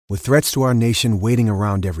With threats to our nation waiting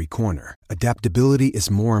around every corner, adaptability is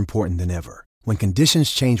more important than ever. When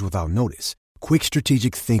conditions change without notice, quick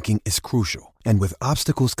strategic thinking is crucial. And with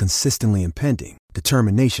obstacles consistently impending,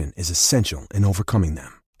 determination is essential in overcoming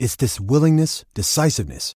them. It's this willingness,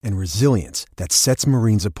 decisiveness, and resilience that sets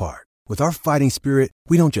Marines apart. With our fighting spirit,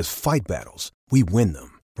 we don't just fight battles, we win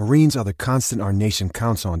them. Marines are the constant our nation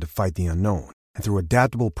counts on to fight the unknown. And through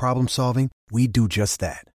adaptable problem solving, we do just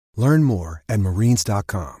that. Learn more at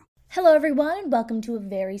marines.com. Hello everyone and welcome to a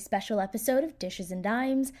very special episode of Dishes and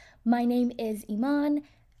Dimes. My name is Iman,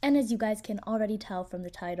 and as you guys can already tell from the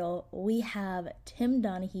title, we have Tim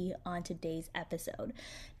Donaghy on today's episode.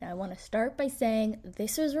 Now I want to start by saying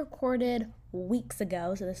this was recorded weeks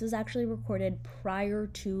ago, so this was actually recorded prior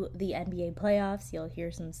to the NBA playoffs. You'll hear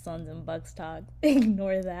some Suns and Bucks talk.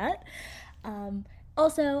 Ignore that.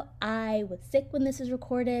 Also, I was sick when this was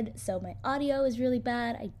recorded, so my audio is really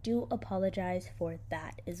bad. I do apologize for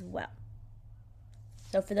that as well.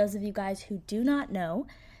 So for those of you guys who do not know,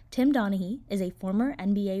 Tim Donaghy is a former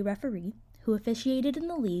NBA referee who officiated in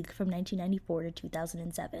the league from 1994 to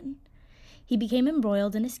 2007. He became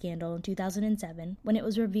embroiled in a scandal in 2007 when it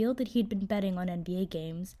was revealed that he had been betting on NBA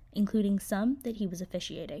games, including some that he was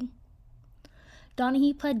officiating.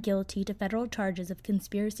 Donaghy pled guilty to federal charges of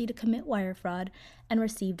conspiracy to commit wire fraud and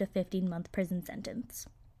received a 15-month prison sentence.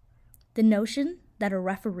 The notion that a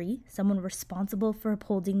referee, someone responsible for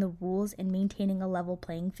upholding the rules and maintaining a level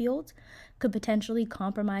playing field, could potentially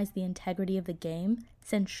compromise the integrity of the game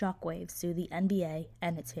sent shockwaves through the NBA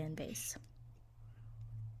and its fan base.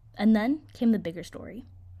 And then came the bigger story,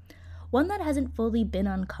 one that hasn't fully been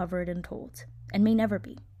uncovered and told, and may never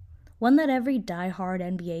be. One that every die-hard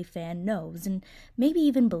NBA fan knows and maybe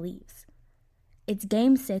even believes. It's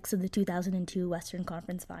Game 6 of the 2002 Western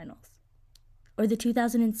Conference Finals, or the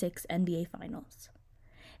 2006 NBA Finals.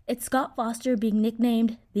 It's Scott Foster being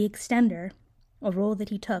nicknamed the Extender, a role that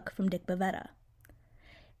he took from Dick Bavetta.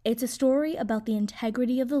 It's a story about the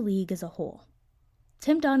integrity of the league as a whole.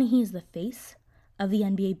 Tim Donaghy is the face of the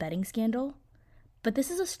NBA betting scandal, but this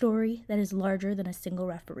is a story that is larger than a single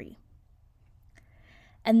referee.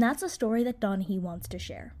 And that's a story that Donaghy wants to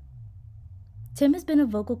share. Tim has been a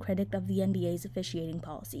vocal critic of the NBA's officiating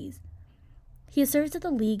policies. He asserts that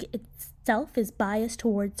the league itself is biased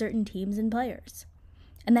towards certain teams and players,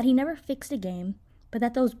 and that he never fixed a game, but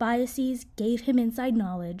that those biases gave him inside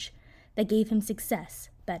knowledge that gave him success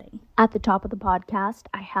betting. At the top of the podcast,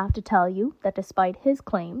 I have to tell you that despite his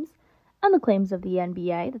claims, and the claims of the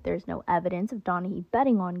NBA that there's no evidence of Donaghy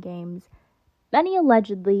betting on games, many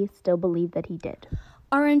allegedly still believe that he did.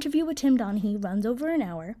 Our interview with Tim Donaghy runs over an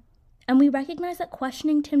hour, and we recognize that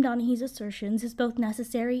questioning Tim Donaghy's assertions is both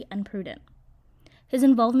necessary and prudent. His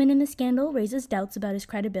involvement in the scandal raises doubts about his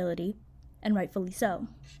credibility, and rightfully so.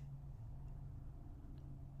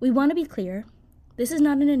 We want to be clear, this is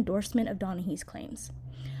not an endorsement of Donaghy's claims.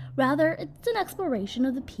 Rather, it's an exploration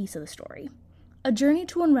of the piece of the story, a journey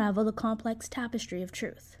to unravel the complex tapestry of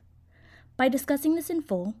truth. By discussing this in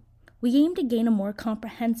full, we aim to gain a more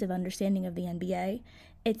comprehensive understanding of the NBA,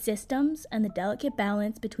 its systems, and the delicate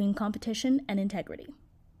balance between competition and integrity.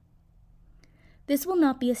 This will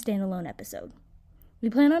not be a standalone episode. We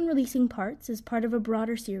plan on releasing parts as part of a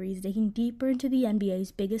broader series digging deeper into the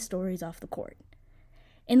NBA's biggest stories off the court.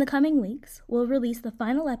 In the coming weeks, we'll release the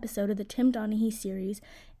final episode of the Tim Donaghy series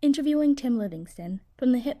interviewing Tim Livingston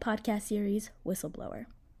from the hit podcast series Whistleblower.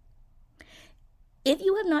 If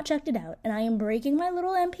you have not checked it out, and I am breaking my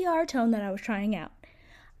little NPR tone that I was trying out,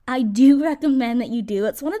 I do recommend that you do.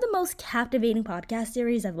 It's one of the most captivating podcast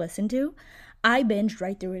series I've listened to. I binged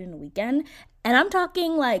right through it in a weekend, and I'm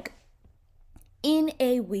talking like in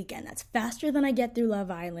a weekend. That's faster than I get through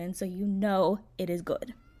Love Island, so you know it is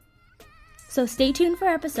good. So stay tuned for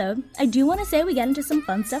our episode. I do want to say we get into some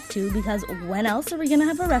fun stuff too, because when else are we going to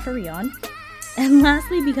have a referee on? And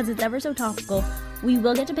lastly, because it's ever so topical, we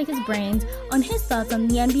will get to pick his brains on his thoughts on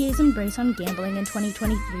the NBA's embrace on gambling in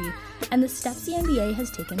 2023 and the steps the NBA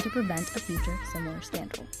has taken to prevent a future similar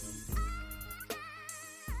scandal.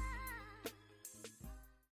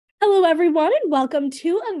 Hello, everyone, and welcome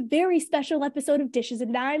to a very special episode of Dishes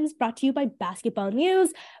and Dimes brought to you by Basketball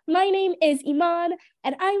News. My name is Iman,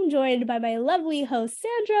 and I'm joined by my lovely host,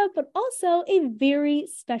 Sandra, but also a very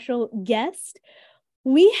special guest.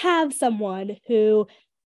 We have someone who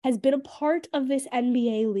has been a part of this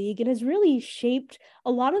NBA league and has really shaped a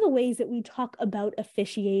lot of the ways that we talk about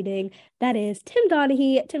officiating. That is Tim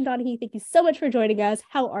Donaghy. Tim Donaghy, thank you so much for joining us.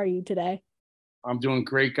 How are you today? I'm doing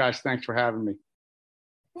great, guys. Thanks for having me.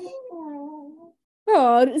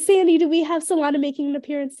 Oh, Sandy, do we have Solana making an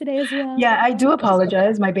appearance today as well? Yeah, I do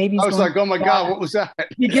apologize. My I baby's was going like, oh my God, what was that?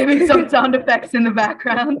 be giving some sound effects in the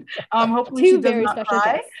background. Hopefully she Two does very not special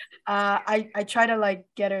cry. guests. I try to like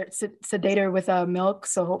get her sedate her with milk,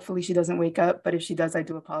 so hopefully she doesn't wake up. But if she does, I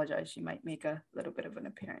do apologize. She might make a little bit of an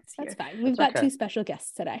appearance here. That's fine. We've That's got okay. two special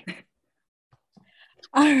guests today.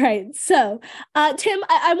 All right. So, Tim,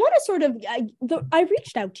 I want to sort of, I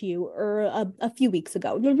reached out to you a few weeks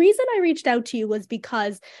ago. The reason I reached out to you was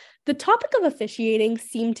because the topic of officiating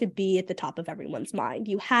seemed to be at the top of everyone's mind.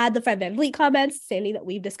 You had the Fred VanVleet comments, Sandy, that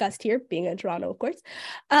we've discussed here, being in Toronto, of course.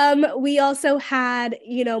 We also had,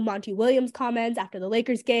 Monty Williams comments after the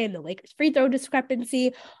Lakers game, the Lakers free throw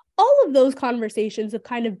discrepancy. All of those conversations have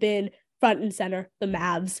kind of been front and center, the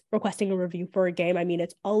Mavs requesting a review for a game. I mean,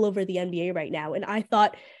 it's all over the NBA right now. And I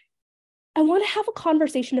thought, I want to have a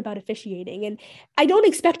conversation about officiating. And I don't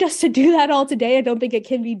expect us to do that all today. I don't think it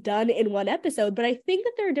can be done in one episode, but I think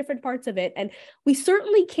that there are different parts of it. And we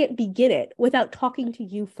certainly can't begin it without talking to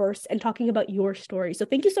you first and talking about your story. So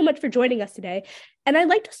thank you so much for joining us today. And I'd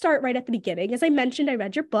like to start right at the beginning. As I mentioned, I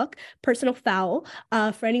read your book, Personal Foul.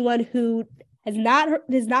 For anyone who has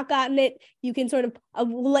not gotten it, you can sort of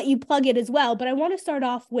we'll let you plug it as well. But I want to start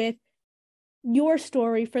off with your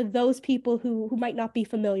story for those people who might not be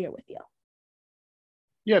familiar with you.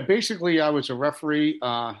 Yeah, basically, I was a referee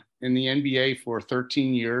in the NBA for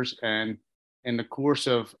 13 years. And in the course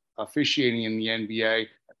of officiating in the NBA,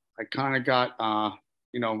 I kind of got,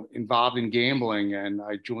 involved in gambling. And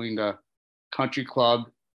I joined a country club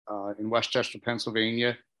in Westchester,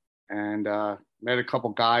 Pennsylvania, and met a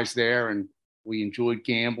couple guys there. And we enjoyed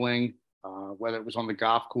gambling, whether it was on the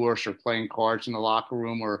golf course or playing cards in the locker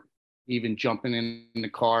room or even jumping in the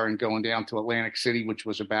car and going down to Atlantic City, which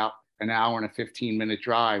was about an hour and a 15-minute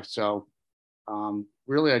drive. So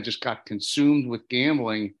really, I just got consumed with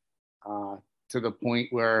gambling to the point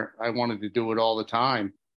where I wanted to do it all the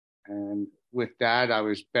time. And with that, I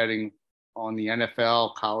was betting on the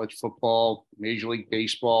NFL, college football, Major League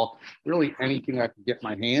Baseball, really anything I could get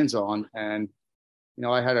my hands on. And,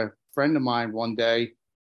 I had a friend of mine one day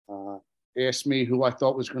asked me who I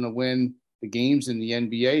thought was going to win the games in the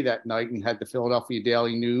NBA that night, and he had the Philadelphia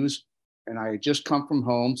Daily News. And I had just come from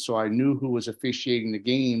home, so I knew who was officiating the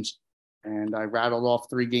games. And I rattled off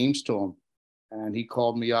 3 games to him. And he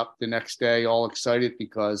called me up the next day all excited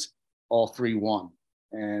because all 3 won.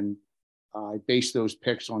 And I based those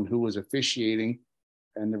picks on who was officiating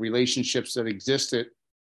and the relationships that existed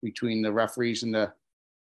between the referees and the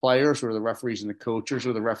players, or the referees and the coaches,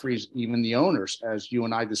 or the referees, even the owners, as you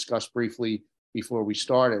and I discussed briefly before we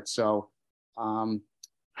started. So,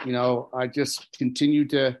 I just continued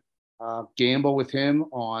to gamble with him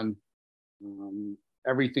on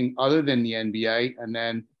everything other than the NBA. And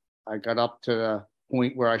then I got up to the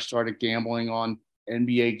point where I started gambling on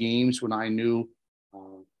NBA games when I knew,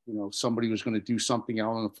 somebody was going to do something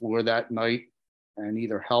out on the floor that night and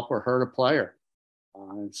either help or hurt a player.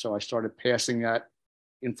 And so I started passing that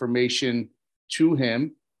information to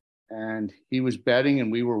him, and he was betting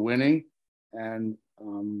and we were winning. And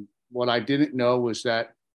what I didn't know was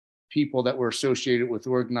that people that were associated with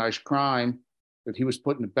organized crime that he was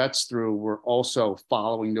putting the bets through were also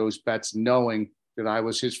following those bets, knowing that I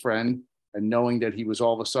was his friend and knowing that he was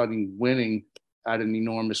all of a sudden winning at an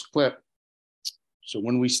enormous clip. So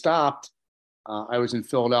when we stopped, I was in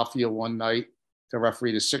Philadelphia one night to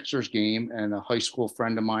referee the Sixers game, and a high school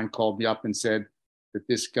friend of mine called me up and said that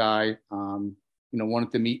this guy,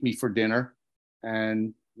 wanted to meet me for dinner.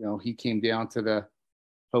 And, he came down to the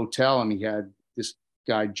hotel and he had this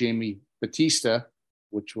guy, Jamie Batista,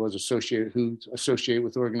 which was associated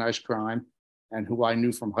with organized crime and who I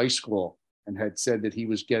knew from high school, and had said that he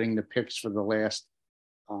was getting the picks for the last,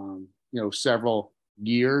 several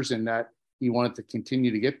years, and that he wanted to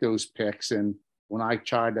continue to get those picks. And when I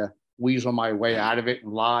tried to weasel my way out of it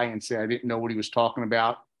and lie and say I didn't know what he was talking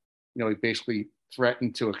about, he basically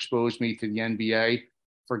threatened to expose me to the NBA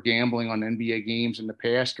for gambling on NBA games in the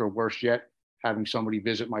past, or worse yet, having somebody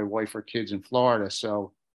visit my wife or kids in Florida.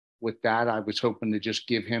 So with that, I was hoping to just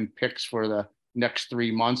give him picks for the next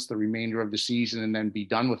 3 months, the remainder of the season, and then be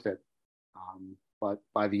done with it. But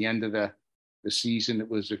by the end of the season, it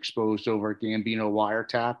was exposed over Gambino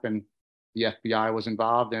wiretap, and the FBI was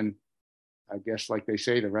involved. And I guess, like they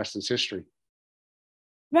say, the rest is history.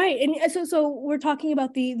 Right. And so we're talking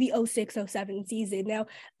about the 06-07 season. Now,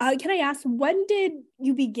 can I ask, when did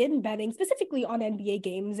you begin betting specifically on NBA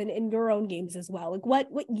games and in your own games as well? Like what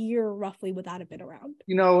year roughly would that have been around?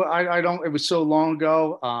 I don't, it was so long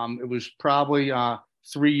ago. It was probably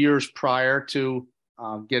 3 years prior to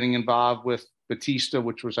getting involved with Batista,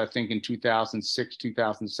 which was, I think, in 2006,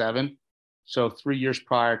 2007. So 3 years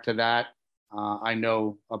prior to that, I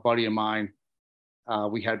know a buddy of mine,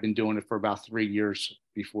 we had been doing it for about 3 years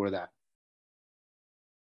before that.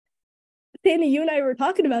 Sandy, you and I were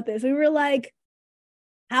talking about this. We were like,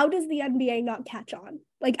 how does the NBA not catch on?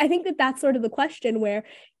 Like, I think that's sort of the question where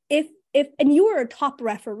if and you were a top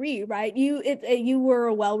referee, right? You were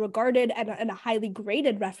a well-regarded and a highly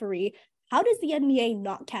graded referee. How does the NBA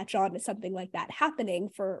not catch on to something like that happening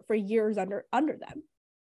for years under them?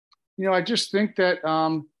 I just think that,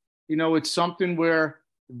 it's something where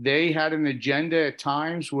they had an agenda at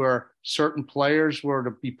times where certain players were to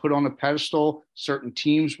be put on a pedestal, certain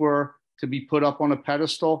teams were to be put up on a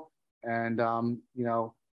pedestal. And,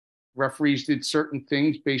 referees did certain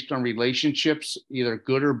things based on relationships, either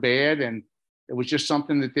good or bad. And it was just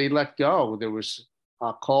something that they let go. There was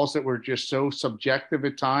calls that were just so subjective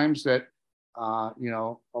at times that, a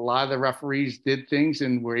lot of the referees did things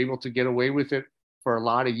and were able to get away with it for a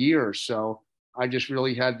lot of years. So I just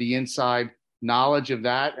really had the inside knowledge of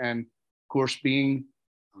that. And of course, being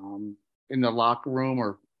in the locker room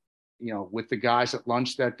or, with the guys at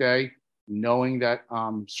lunch that day, knowing that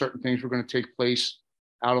certain things were going to take place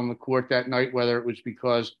out on the court that night, whether it was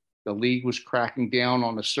because the league was cracking down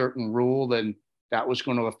on a certain rule, then that was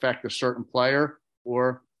going to affect a certain player,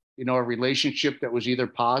 or, a relationship that was either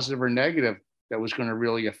positive or negative that was going to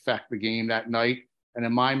really affect the game that night. And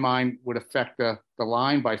in my mind would affect the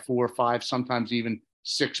line by 4 or 5, sometimes even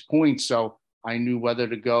 6 points. So I knew whether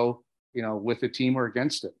to go, with the team or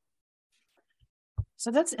against it.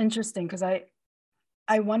 So that's interesting because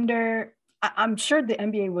I wonder, I'm sure the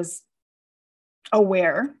NBA was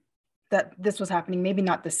aware that this was happening, maybe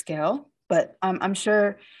not the scale, but I'm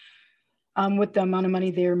sure with the amount of money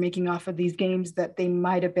they were making off of these games that they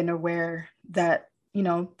might have been aware that,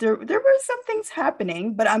 there were some things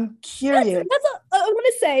happening, but I'm curious. I'm going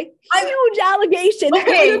to say, huge allegation.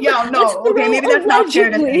 Okay, okay, maybe that's not fair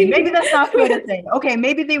to say. Maybe that's not fair to say. Okay,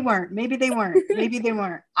 maybe they weren't. It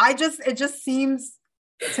just seems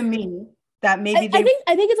to me that maybe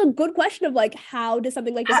I think it's a good question of like, how does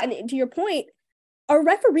something like this, and to your point, are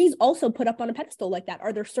referees also put up on a pedestal like that?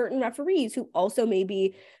 Are there certain referees who also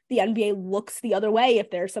maybe the NBA looks the other way if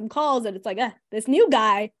there's some calls and it's like, this new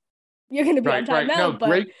guy, you're going to be on timeout? No,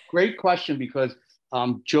 but great question, because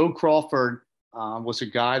Joe Crawford was a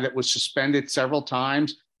guy that was suspended several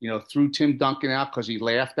times, threw Tim Duncan out because he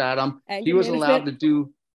laughed at him. He was allowed to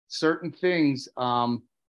do certain things, out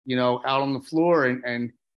on the floor,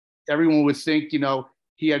 and everyone would think,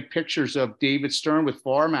 he had pictures of David Stern with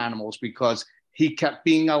farm animals because he kept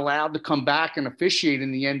being allowed to come back and officiate in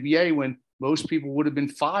the NBA when most people would have been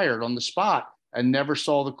fired on the spot and never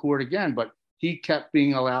saw the court again. But he kept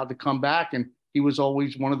being allowed to come back, and he was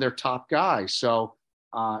always one of their top guys. So,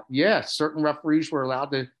 certain referees were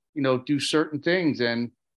allowed to, do certain things.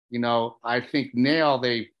 And, I think now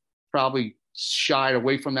they probably shied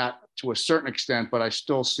away from that to a certain extent, but I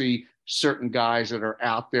still see certain guys that are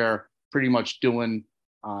out there pretty much doing,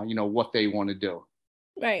 what they want to do.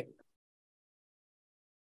 Right.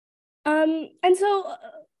 And so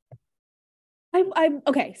I'm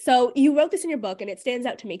okay. So you wrote this in your book and it stands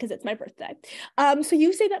out to me because it's my birthday. So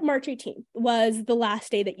you say that March 18th was the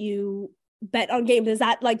last day that you bet on games. Is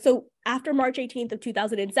that like, so after March 18th of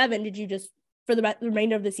 2007, did you just, for the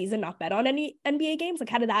remainder of the season, not bet on any NBA games? Like,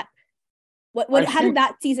 how did that, how did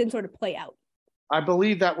that season sort of play out? I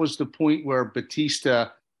believe that was the point where Batista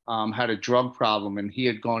had a drug problem and he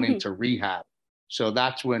had gone into rehab. So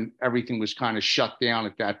that's when everything was kind of shut down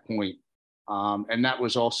at that point. And that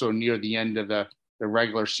was also near the end of the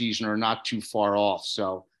regular season, or not too far off.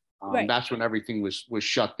 So that's when everything was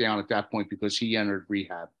shut down at that point because he entered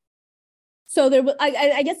rehab. So there was,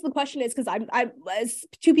 I guess the question is, because I'm as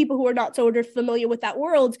two people who are not so familiar with that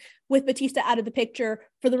world, with Batista out of the picture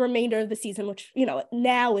for the remainder of the season, which,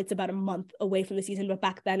 now it's about a month away from the season, but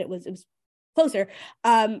back then it was closer.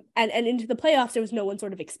 And into the playoffs, there was no one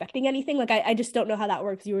sort of expecting anything. Like, I just don't know how that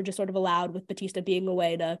works. You were just sort of allowed, with Batista being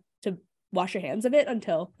away, to wash your hands of it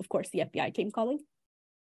until, of course, the FBI came calling.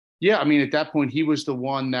 Yeah, I mean, at that point, he was the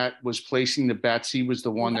one that was placing the bets. He was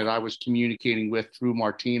the one that I was communicating with through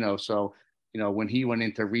Martino. So, when he went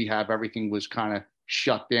into rehab, everything was kind of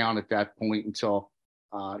shut down at that point until,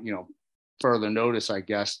 further notice, I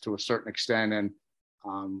guess, to a certain extent. And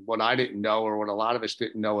what I didn't know, or what a lot of us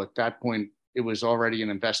didn't know at that point, it was already an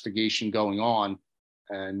investigation going on.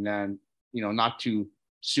 And then, not too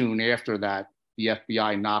soon after that, the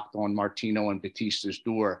FBI knocked on Martino and Batista's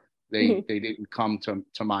door. They didn't come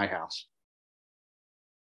to my house.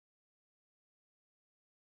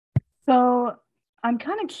 So I'm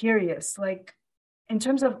kind of curious, like, in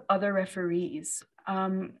terms of other referees,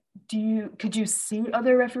 Could you see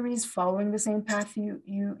other referees following the same path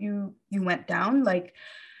you went down? Like,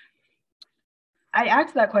 I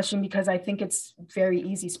asked that question because I think it's very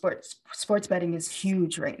easy. Sports betting is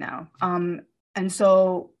huge right now. And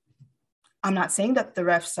so I'm not saying that the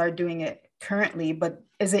refs are doing it currently, but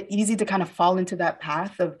is it easy to kind of fall into that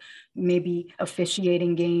path of maybe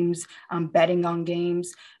officiating games, betting on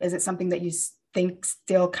games? Is it something that you think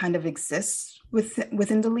still kind of exists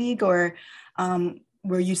within the league, or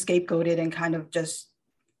were you scapegoated and kind of just?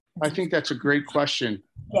 I think that's a great question.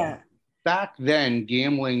 Yeah. Back then,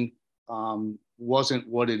 gambling wasn't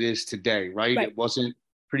what it is today, right? It wasn't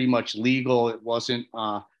pretty much legal. It wasn't,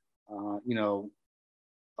 you know,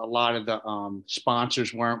 a lot of the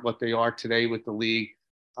sponsors weren't what they are today with the league.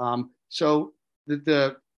 So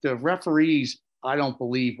the referees, I don't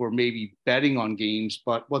believe, were maybe betting on games,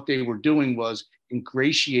 but what they were doing was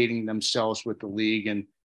ingratiating themselves with the league. And,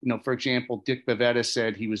 you know, for example, Dick Bavetta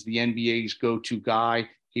said he was the NBA's go-to guy.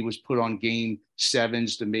 He was put on game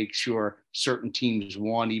 7s to make sure certain teams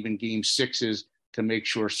won, even game 6s to make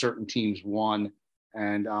sure certain teams won.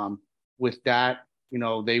 And with that, you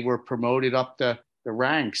know, they were promoted up the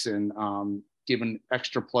ranks and given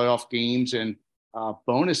extra playoff games and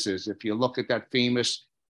bonuses. If you look at that famous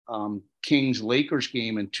Kings-Lakers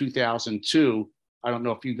game in 2002, I don't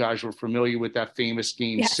know if you guys were familiar with that famous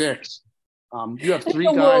game 6. You have 3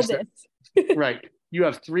 guys that, right. You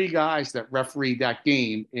have 3 guys that refereed that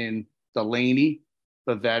game in Delaney,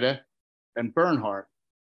 Bavetta, and Bernhardt.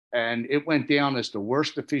 And it went down as the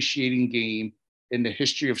worst officiating game in the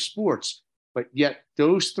history of sports. But yet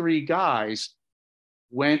those 3 guys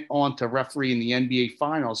went on to referee in the NBA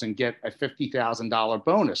Finals and get a $50,000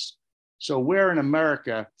 bonus. So where in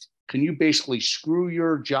America can you basically screw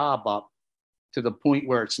your job up to the point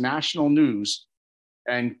where it's national news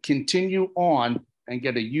and continue on and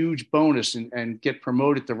get a huge bonus and get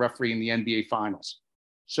promoted to referee in the NBA Finals?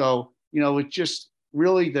 So, you know, it just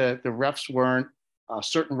really the refs weren't,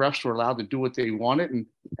 certain refs were allowed to do what they wanted.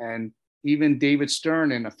 And even David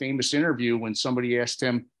Stern, in a famous interview, when somebody asked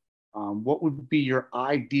him, what would be your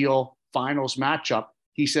ideal finals matchup?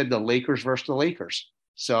 He said the Lakers versus the Lakers.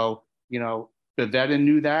 So, you know, Bavetta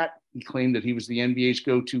knew that. He claimed that he was the NBA's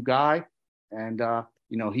go-to guy. And,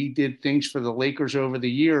 you know, he did things for the Lakers over the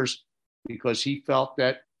years because he felt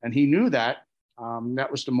that, and he knew that,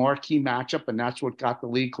 that was the marquee matchup. And that's what got the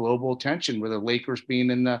league global attention, with the Lakers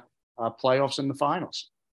being in the playoffs and the finals.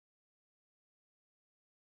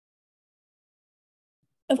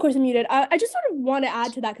 Of course, I'm muted. I just sort of want to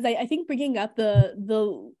add to that because I think bringing up the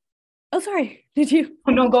oh, sorry, did you?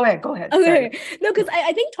 Oh, no, go ahead. Okay. Sorry. No, because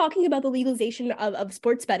I think talking about the legalization of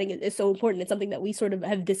sports betting is so important. It's something that we sort of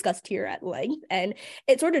have discussed here at length, and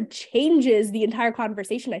it sort of changes the entire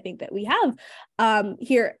conversation I think that we have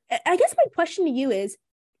here. I guess my question to you is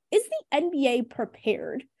the NBA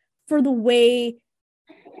prepared for the way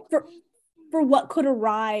for what could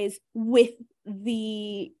arise with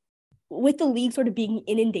the league sort of being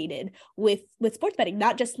inundated with sports betting,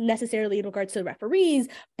 not just necessarily in regards to referees,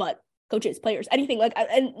 but coaches, players, anything like,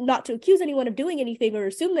 and not to accuse anyone of doing anything or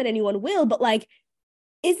assume that anyone will, but like,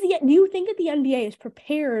 do you think that the NBA is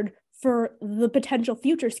prepared for the potential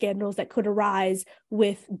future scandals that could arise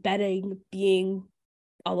with betting being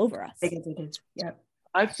all over us? Yeah.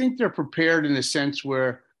 I think they're prepared in the sense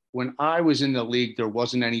where when I was in the league, there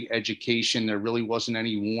wasn't any education. There really wasn't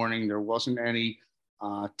any warning. There wasn't any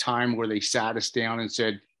time where they sat us down and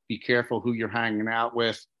said, be careful who you're hanging out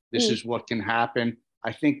with. This is what can happen.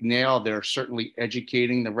 I think now they're certainly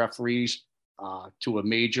educating the referees to a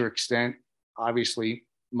major extent. Obviously,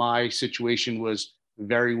 my situation was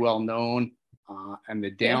very well known, and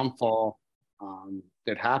the downfall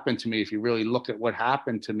that happened to me, if you really look at what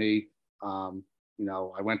happened to me, you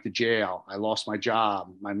know, I went to jail. I lost my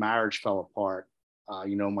job. My marriage fell apart.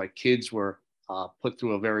 You know, my kids were put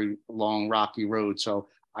through a very long, rocky road. So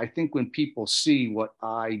I think when people see what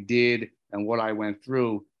I did and what I went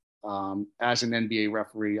through as an NBA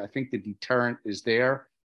referee, I think the deterrent is there.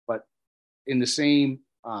 But in the same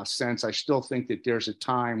sense, I still think that there's a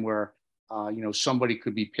time where, you know, somebody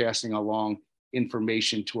could be passing along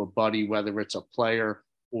information to a buddy, whether it's a player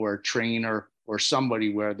or a trainer or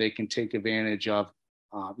somebody, where they can take advantage of,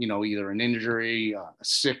 you know, either an injury, a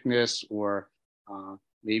sickness, or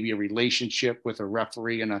maybe a relationship with a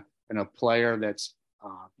referee and a player that's,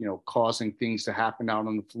 you know, causing things to happen out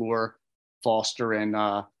on the floor. Foster and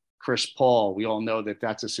Chris Paul, we all know that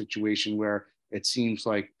that's a situation where it seems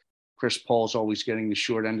like Chris Paul's always getting the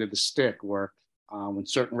short end of the stick, or when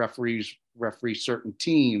certain referees referee certain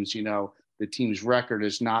teams, you know, the team's record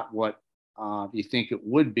is not what you think it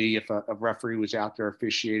would be if a referee was out there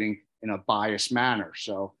officiating in a biased manner.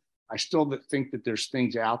 So I still think that there's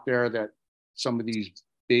things out there that some of these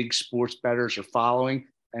big sports bettors are following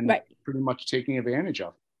and pretty much taking advantage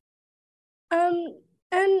of.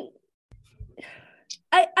 And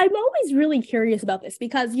I'm always really curious about this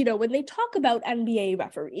because, you know, when they talk about NBA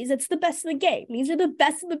referees, it's the best in the game. These are the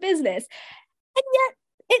best in the business. And yet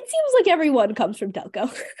it seems like everyone comes from Delco.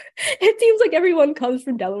 It seems like everyone comes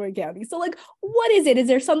from Delaware County. So, like, what is it? Is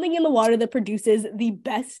there something in the water that produces the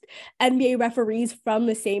best NBA referees from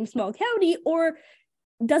the same small county? Or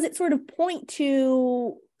does it sort of point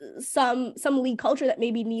to some league culture that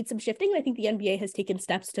maybe needs some shifting? I think the NBA has taken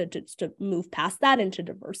steps to move past that and to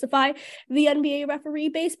diversify the NBA referee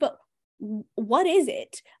base. But what is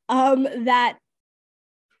it that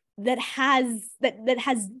has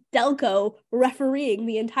Delco refereeing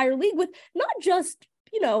the entire league with not just,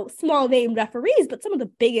 you know, small name referees, but some of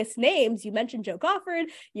the biggest names? You mentioned Joe Goffard,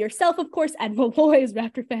 yourself, of course, and Malloy, as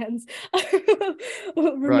Raptor fans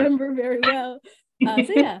remember very well.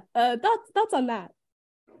 Thoughts on that.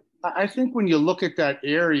 I think when you look at that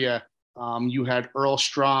area, you had Earl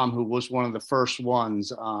Strom, who was one of the first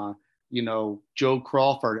ones, you know, Joe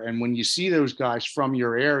Crawford. And when you see those guys from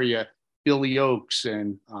your area, Billy Oakes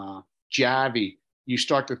and Javi, you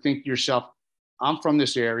start to think to yourself, I'm from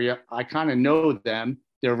this area. I kind of know them.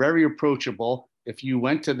 They're very approachable. If you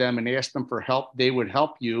went to them and asked them for help, they would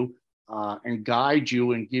help you and guide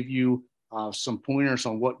you and give you some pointers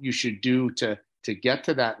on what you should do to get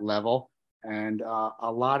to that level. And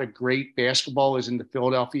a lot of great basketball is in the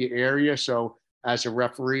Philadelphia area. So as a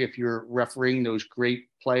referee, if you're refereeing those great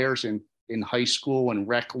players in high school and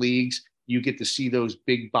rec leagues, you get to see those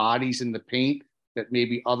big bodies in the paint that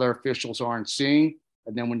maybe other officials aren't seeing.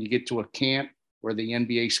 And then when you get to a camp where the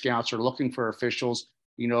NBA scouts are looking for officials,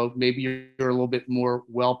 you know, maybe you're a little bit more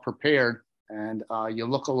well prepared and you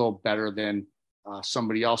look a little better than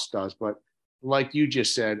somebody else does. But like you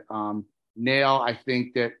just said, now I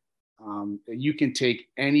think that you can take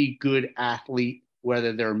any good athlete,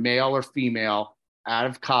 whether they're male or female, out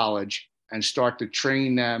of college and start to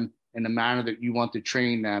train them in the manner that you want to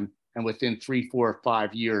train them. And within 3, 4, or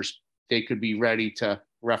 5 years, they could be ready to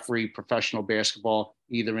referee professional basketball,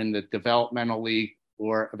 either in the developmental league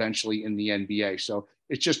or eventually in the NBA. So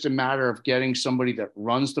it's just a matter of getting somebody that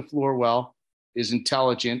runs the floor well, is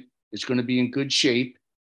intelligent, is going to be in good shape,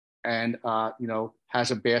 and you know,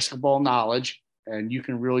 has a basketball knowledge. And you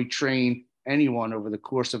can really train anyone over the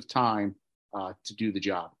course of time to do the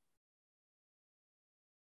job.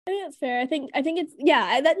 I think that's fair. I think it's,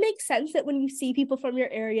 yeah, that makes sense that when you see people from your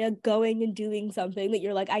area going and doing something that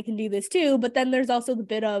you're like, I can do this too. But then there's also the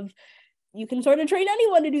bit of, you can sort of train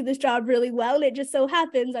anyone to do this job really well. And it just so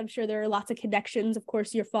happens, I'm sure there are lots of connections. Of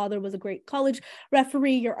course, your father was a great college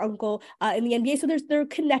referee, your uncle in the NBA. So there are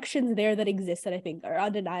connections there that exist that I think are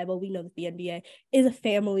undeniable. We know that the NBA is a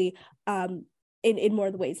family in more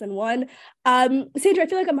ways than one. Sandra, I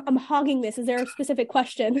feel like I'm hogging this. Is there a specific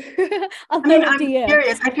question? I'm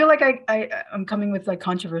curious. I feel like I'm coming with like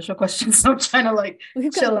controversial questions, so I'm trying to like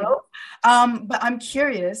chill out. But I'm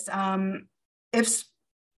curious, if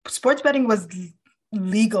sports betting was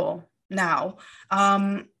legal now,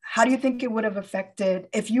 how do you think it would have affected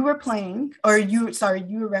if you were playing, or you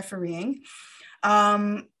were refereeing,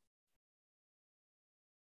 and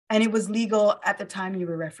it was legal at the time you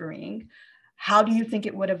were refereeing? How do you think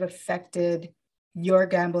it would have affected your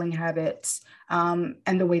gambling habits and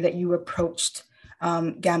the way that you approached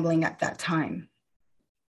gambling at that time?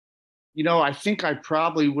 You know, I think I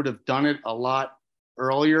probably would have done it a lot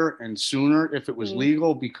earlier and sooner if it was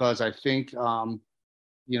legal, because I think,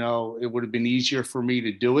 you know, it would have been easier for me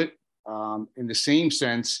to do it. In the same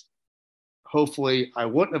sense, hopefully I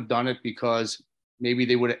wouldn't have done it because maybe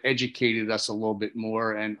they would have educated us a little bit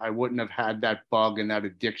more and I wouldn't have had that bug and that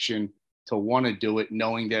addiction to want to do it,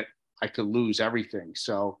 knowing that I could lose everything.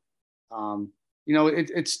 So, you know,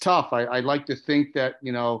 it's tough. I like to think that,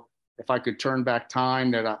 you know, if I could turn back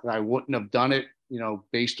time, that I wouldn't have done it, you know,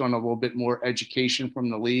 based on a little bit more education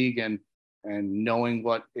from the league and knowing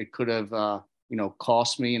what it could have, you know,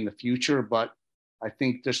 cost me in the future. But I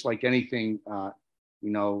think just like anything,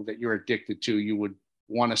 you know, that you're addicted to, you would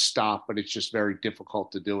want to stop, but it's just very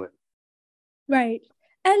difficult to do it. Right.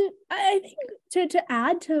 And I think to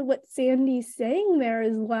add to what Sandy's saying there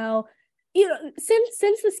as well, you know,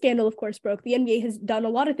 since the scandal, of course, broke, the NBA has done a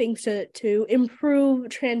lot of things to improve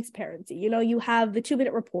transparency. You know, you have the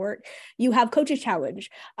 2-minute report, you have Coach's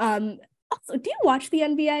Challenge. Also, do you watch the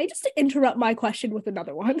NBA? Just to interrupt my question with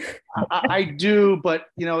another one. I do, but,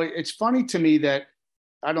 you know, it's funny to me that,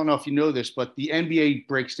 I don't know if you know this, but the NBA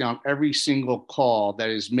breaks down every single call that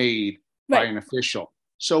is made by an official.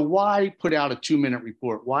 So why put out a 2-minute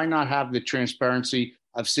report? Why not have the transparency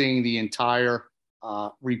of seeing the entire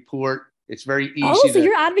report? It's very easy. Oh, so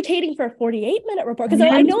you're advocating for a 48-minute report? Because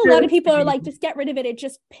I know a lot of people are like, just get rid of it. It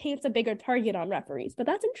just paints a bigger target on referees. But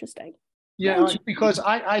that's interesting. Yeah, because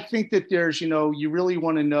I think that there's, you really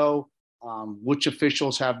want to know which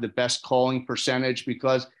officials have the best calling percentage,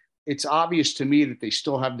 because it's obvious to me that they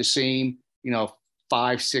still have the same,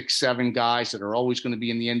 5, 6, 7 guys that are always going to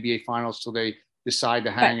be in the NBA finals till they decide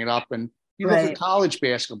to hang it up. And you look at college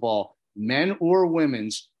basketball, men or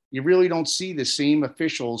women's, you really don't see the same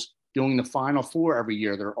officials doing the Final Four every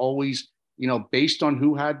year. They're always, based on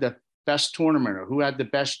who had the best tournament or who had the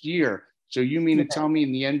best year. So you mean to tell me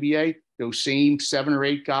in the NBA, those same 7 or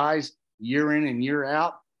 8 guys year in and year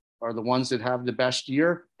out are the ones that have the best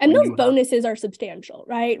year? And those bonuses are substantial,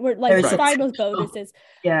 right? We're like finals bonuses.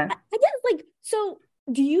 Yeah. I guess so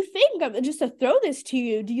do you think, just to throw this to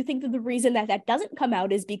you, do you think that the reason that doesn't come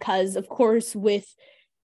out is because, of course, with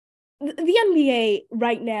the NBA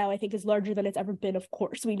right now, I think, is larger than it's ever been. Of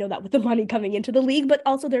course, we know that with the money coming into the league, but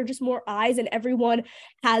also there are just more eyes, and everyone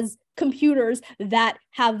has computers that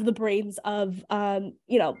have the brains of,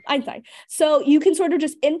 Einstein. So you can sort of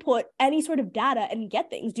just input any sort of data and get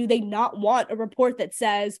things. Do they not want a report that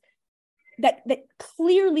says that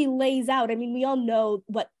clearly lays out? I mean, we all know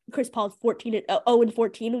what Chris Paul's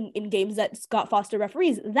 0-14 in games that Scott Foster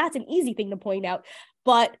referees. That's an easy thing to point out,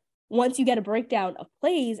 but once you get a breakdown of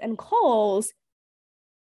plays and calls,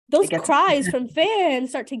 those cries from fans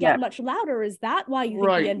start to get much louder. Is that why you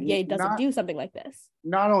think the NBA doesn't do something like this?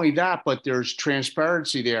 Not only that, but there's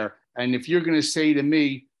transparency there. And if you're going to say to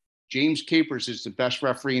me, James Capers is the best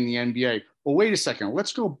referee in the NBA, well, wait a second.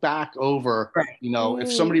 Let's go back over,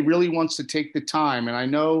 if somebody really wants to take the time. And I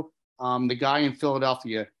know the guy in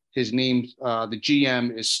Philadelphia, his name, the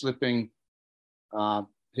GM is slipping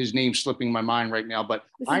his name's slipping my mind right now, but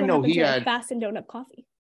I know he had fast and don't have coffee.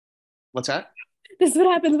 What's that? This is what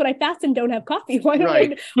happens when I fast and don't have coffee. What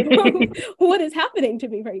is happening to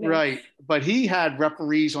me right now? Right. But he had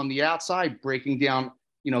referees on the outside breaking down,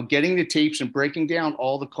 getting the tapes and breaking down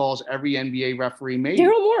all the calls every NBA referee made.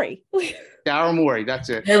 Daryl Morey. Daryl Morey. That's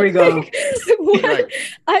it. There we go. Right.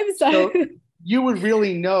 I'm sorry. So you would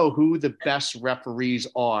really know who the best referees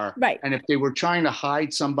are. Right. And if they were trying to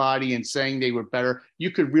hide somebody and saying they were better,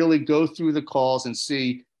 you could really go through the calls and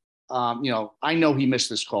see, I know he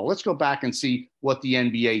missed this call. Let's go back and see what the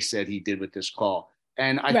NBA said he did with this call.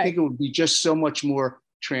 And I think it would be just so much more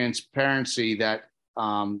transparency that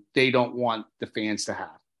they don't want the fans to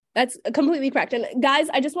have. That's completely correct. And guys,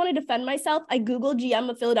 I just want to defend myself. I Googled GM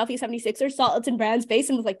of Philadelphia 76ers, saw Elton Brand's face,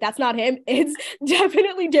 and was like, that's not him. It's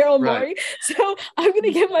definitely Daryl Morey. So I'm going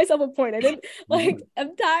to give myself a point.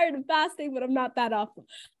 I'm tired of fasting, but I'm not that off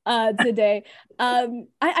today.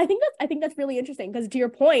 I think that's really interesting, because to your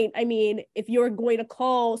point, I mean, if you're going to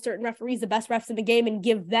call certain referees the best refs in the game and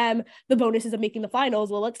give them the bonuses of making the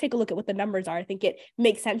finals, well, let's take a look at what the numbers are. I think it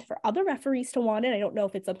makes sense for other referees to want it. I don't know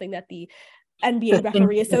if it's something that the NBA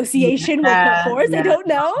Referee Association will force. I don't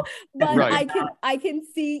know, but I can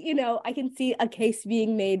see, I can see a case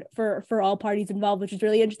being made for all parties involved, which is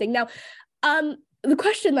really interesting. Now, the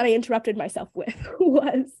question that I interrupted myself with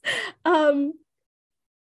was,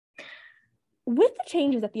 with the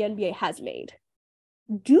changes that the NBA has made,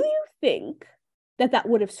 do you think that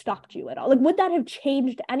would have stopped you at all? Like, would that have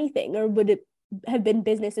changed anything, or would it have been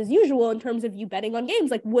business as usual in terms of you betting on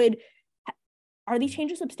games? Like, are these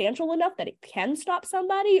changes substantial enough that it can stop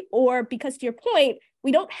somebody? Or, because to your point,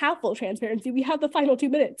 we don't have full transparency, we have the final 2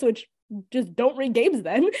 minutes, which just don't rig games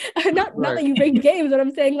then. not that you rigged games, but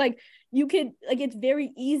I'm saying, like, you could, like, it's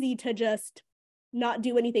very easy to just not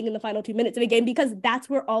do anything in the final 2 minutes of a game, because that's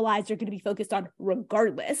where all eyes are going to be focused on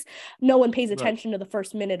regardless. No one pays attention to the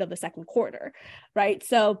first minute of the second quarter, right?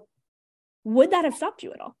 So would that have stopped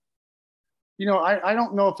you at all? I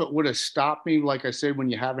don't know if it would have stopped me. Like I said,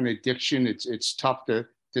 when you have an addiction, it's tough to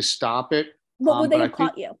stop it. But would they have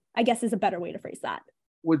caught you, I guess, is a better way to phrase that.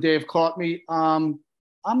 Would they have caught me? I'm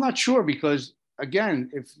not sure, because,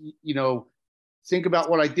 again, if, think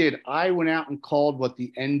about what I did. I went out and called what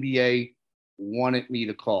the NBA wanted me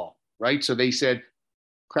to call, right? So they said,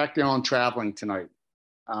 crackdown on traveling tonight.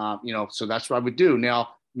 So that's what I would do. Now,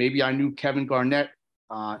 maybe I knew Kevin Garnett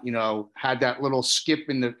had that little skip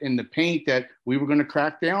in the paint that we were going to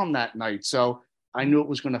crack down that night. So I knew it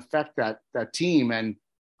was going to affect that team. And,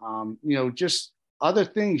 just other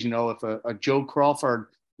things, if a Joe Crawford,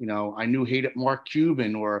 I knew hated Mark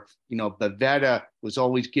Cuban, or, Bavetta was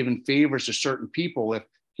always giving favors to certain people. If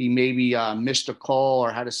he maybe missed a call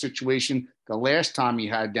or had a situation the last time he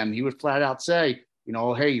had them, he would flat out say,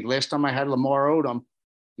 hey, last time I had Lamar Odom,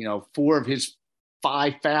 4 of his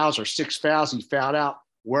 5 fouls or 6 fouls. He fouled out,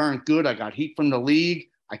 weren't good. I got heat from the league.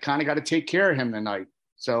 I kind of got to take care of him tonight.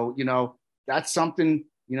 So, that's something,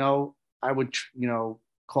 I would,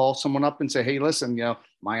 call someone up and say, hey, listen,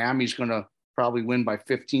 Miami's going to probably win by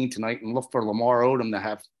 15 tonight, and look for Lamar Odom to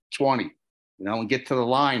have 20, and get to the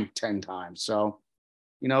line 10 times. So,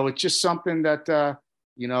 it's just something that, I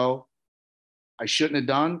shouldn't have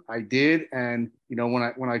done. I did. And,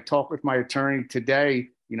 when I talked with my attorney today,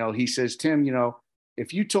 he says, Tim,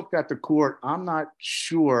 if you took that to court, I'm not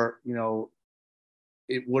sure,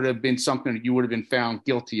 it would have been something that you would have been found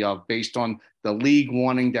guilty of based on the league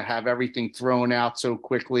wanting to have everything thrown out so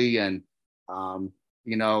quickly. And,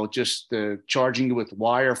 just the charging you with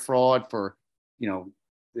wire fraud for,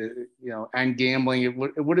 and gambling.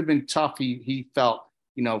 It would have been tough. He felt,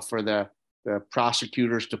 for the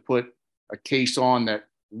prosecutors to put a case on that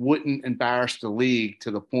wouldn't embarrass the league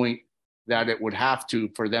to the point that it would have to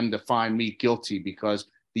for them to find me guilty, because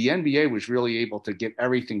the NBA was really able to get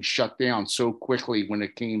everything shut down so quickly when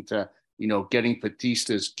it came to, getting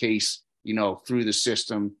Batista's case, through the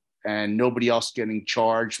system, and nobody else getting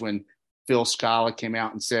charged. When Phil Scala came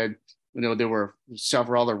out and said, there were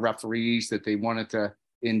several other referees that they wanted to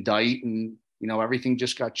indict, and, everything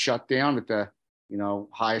just got shut down at the,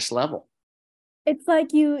 highest level. It's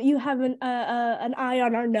like you have an eye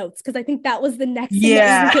on our notes, because I think that was the next thing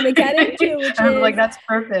that we were going to get into, which I'm is like, that's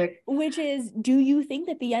perfect. Which is, do you think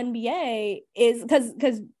that the NBA is,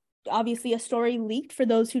 because obviously a story leaked, for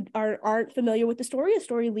those who aren't familiar with the story, a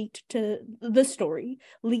story leaked to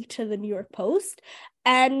the New York Post,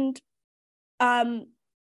 and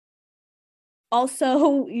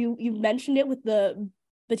also you mentioned it with the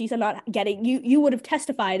Batista not getting, you would have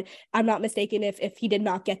testified, I'm not mistaken, if he did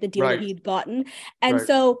not get the deal that he'd gotten. And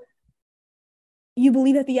so you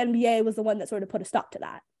believe that the NBA was the one that sort of put a stop to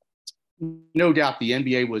that? No doubt the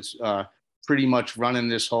NBA was pretty much running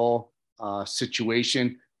this whole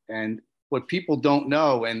situation. And what people don't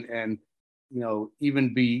know, and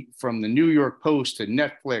even be from the New York Post to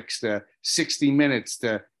Netflix to 60 Minutes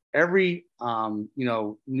to every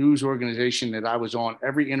news organization that I was on,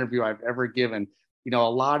 every interview I've ever given, a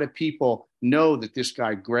lot of people know that this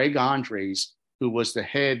guy, Greg Andres, who was the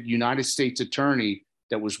head United States attorney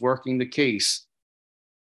that was working the case,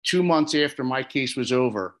 2 months after my case was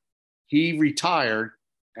over, he retired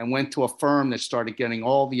and went to a firm that started getting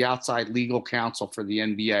all the outside legal counsel for the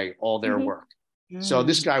NBA, all their work. So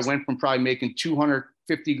this guy went from probably making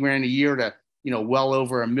 $250,000 a year to, well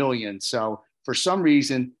over $1 million. So for some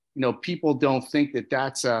reason, people don't think that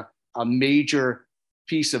that's a major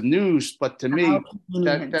piece of news, but to me,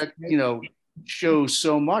 that shows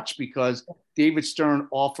so much, because David Stern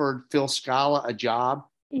offered Phil Scala a job,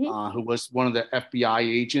 who was one of the FBI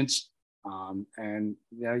agents. And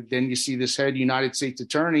then you see this head United States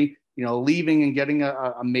attorney, leaving and getting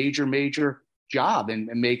a major job and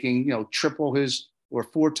making, triple his or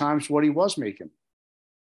 4 times what he was making.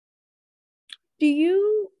 Do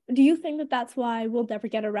you think that that's why we'll never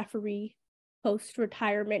get a referee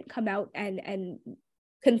post-retirement come out and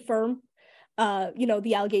confirm,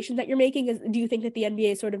 the allegations that you're making? Do you think that the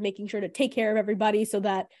NBA is sort of making sure to take care of everybody so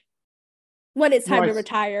that when it's time to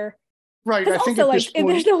retire? Right. I think also, point,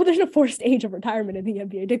 there's no forced age of retirement in the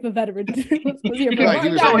NBA. Dick the veteran was here for a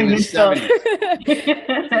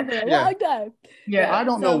long time. Yeah. I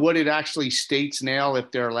don't know what it actually states now,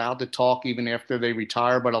 if they're allowed to talk even after they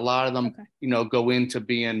retire, but a lot of them, go into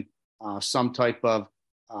being some type of,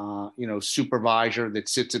 supervisor that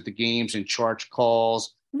sits at the games and charts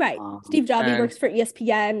calls. Right. Steve Jobs works for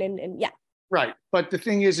ESPN and yeah. Right. But the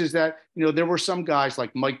thing is that, there were some guys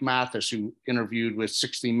like Mike Mathis who interviewed with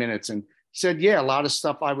 60 Minutes and said, a lot of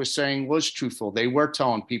stuff I was saying was truthful. They were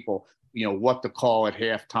telling people, what to call at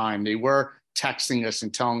halftime. They were texting us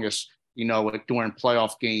and telling us, during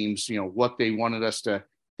playoff games, what they wanted us to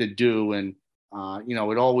do. And,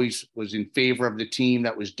 it always was in favor of the team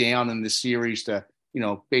that was down in the series to,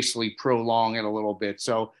 basically prolong it a little bit.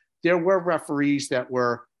 So there were referees that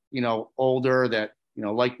were, older that,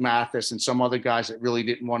 like Mathis and some other guys that really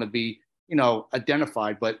didn't want to be,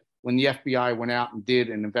 identified. But when the FBI went out and did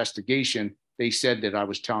an investigation, they said that I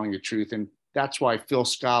was telling the truth. And that's why Phil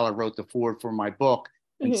Scala wrote the foreword for my book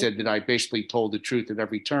and said that I basically told the truth at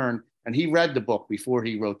every turn. And he read the book before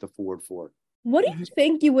he wrote the foreword for it. What do you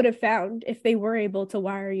think you would have found if they were able to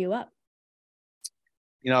wire you up?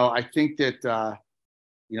 I think that,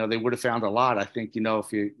 they would have found a lot. I think,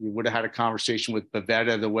 if you would have had a conversation with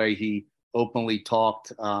Pavetta the way he openly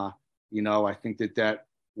talked, I think that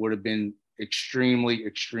would have been extremely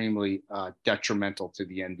detrimental to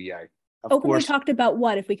the NBA. Openly talked about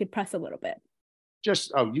what, if we could press a little bit?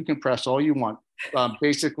 You can press all you want.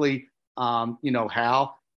 Basically,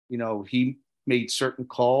 how, he made certain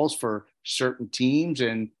calls for certain teams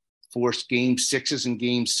and forced game sixes and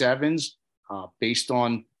game sevens based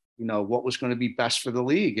on, what was going to be best for the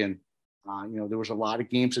league. And, there was a lot of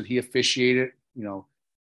games that he officiated,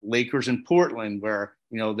 Lakers in Portland, where,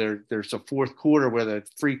 there's a fourth quarter where the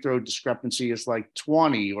free throw discrepancy is like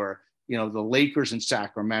 20, or, the Lakers in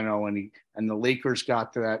Sacramento, and the Lakers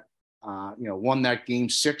got to that, won that game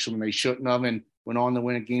six when they shouldn't have, and went on to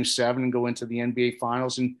win a game seven and go into the NBA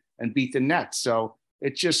finals and beat the Nets. So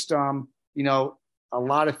it's just, a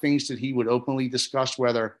lot of things that he would openly discuss,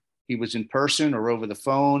 whether he was in person or over the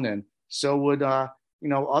phone. And so would,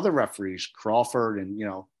 other referees, Crawford, and,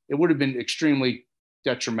 it would have been extremely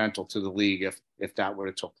detrimental to the league if that would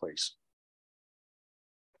have took place.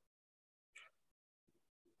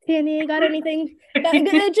 Danny, got anything?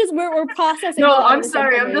 Just we're processing. No, I'm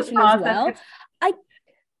sorry. I'm just processing.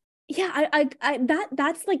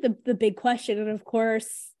 That's like the big question. And of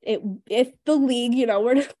course, if the league,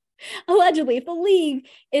 we're allegedly, if the league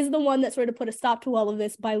is the one that sort of put a stop to all of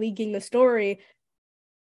this by leaking the story,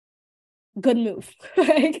 good move.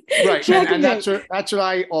 Right. And that's what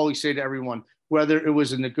I always say to everyone, whether it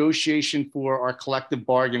was a negotiation for our collective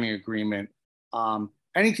bargaining agreement,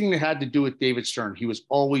 anything that had to do with David Stern, he was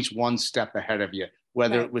always one step ahead of you,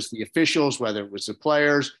 whether it was the officials, whether it was the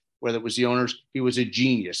players, whether it was the owners. He was a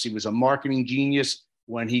genius. He was a marketing genius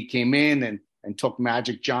when he came in and took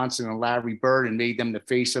Magic Johnson and Larry Bird and made them the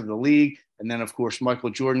face of the league. And then, of course, Michael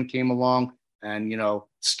Jordan came along and,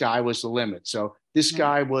 sky was the limit. So this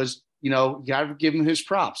guy was, you got to give him his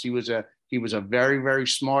props. He was a very, very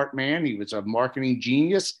smart man. He was a marketing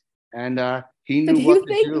genius, and he knew what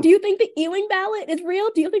to do. Do you think the Ewing ballot is real?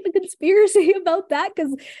 Do you think the conspiracy about that?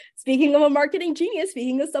 Because speaking of a marketing genius,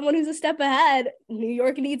 speaking of someone who's a step ahead, New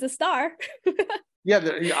York needs a star. Yeah,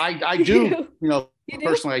 I do.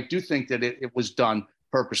 Personally, I do think that it was done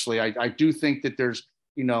purposely. I do think that there's,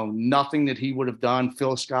 nothing that he would have done.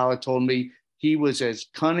 Phil Scala told me he was as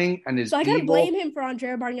cunning and as So I gotta evil. blame him for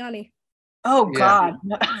Andrea Bargnani. Oh God.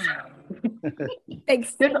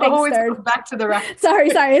 Thanks. Always goes back to the right.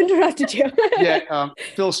 Sorry, I interrupted you.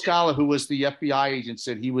 Phil Scala, who was the FBI agent,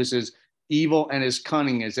 said he was as evil and as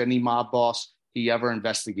cunning as any mob boss he ever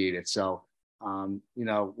investigated. So,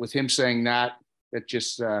 with him saying that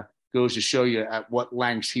just goes to show you at what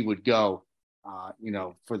lengths he would go,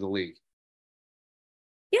 for the league.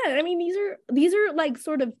 Yeah, I mean, these are like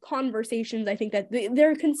sort of conversations. I think that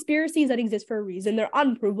there are conspiracies that exist for a reason. They're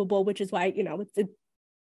unprovable, which is why,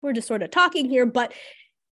 we're just sort of talking here. But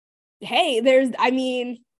hey,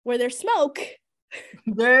 where there's smoke,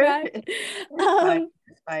 there's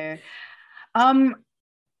fire.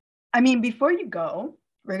 Before you go,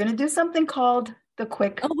 we're gonna do something called the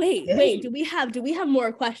quick. Oh wait. Do we have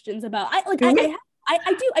more questions about? I do.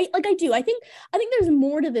 I think there's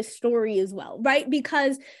more to this story as well, right?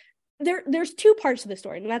 Because there's two parts to the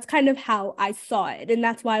story, and that's kind of how I saw it, and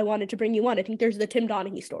that's why I wanted to bring you on. I think there's the Tim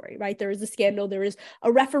Donaghy story, right? There is a scandal, there is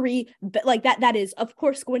a referee, but like that is of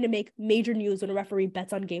course going to make major news when a referee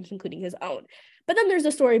bets on games, including his own. But then there's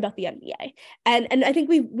a story about the NBA, and I think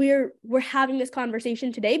we're having this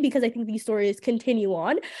conversation today because I think these stories continue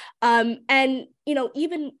on, and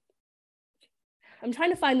even. I'm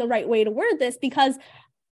trying to find the right way to word this because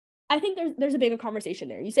I think there's a bigger conversation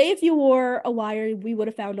there. You say if you were a wire, we would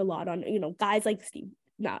have found a lot on, guys like Steve.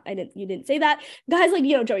 You didn't say that. Guys like,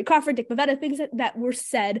 Joey Crawford, Dick Bavetta, things that were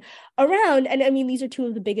said around. And I mean, these are two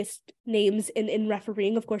of the biggest names in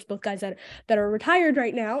refereeing. Of course, both guys that are retired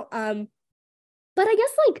right now. But I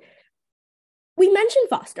guess we mentioned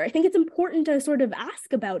Foster. I think it's important to sort of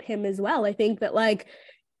ask about him as well. I think that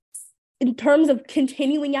in terms of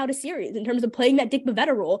continuing out a series, in terms of playing that Dick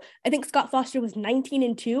Bavetta role, I think Scott Foster was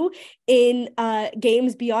 19-2 in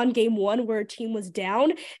games beyond game one where a team was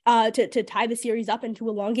down to tie the series up and to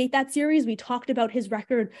elongate that series. We talked about his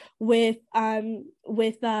record with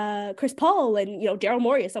Chris Paul and Daryl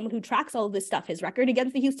Morey, as someone who tracks all of this stuff. His record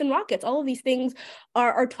against the Houston Rockets, all of these things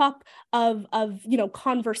are top of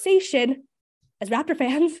conversation. As Raptor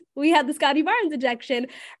fans, we had the Scotty Barnes ejection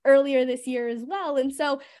earlier this year as well, and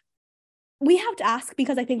so. We have to ask,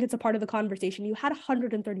 because I think it's a part of the conversation. You had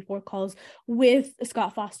 134 calls with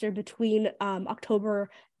Scott Foster between October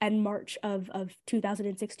and March of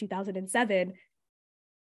 2006, 2007.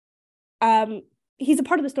 He's a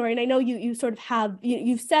part of the story, and I know you sort of have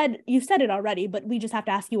you've said it already, but we just have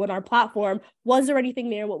to ask you on our platform: was there anything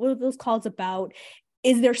there? What were those calls about?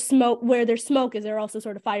 Is there smoke? Where there's smoke, is there also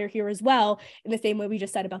sort of fire here as well? In the same way we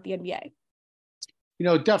just said about the NBA.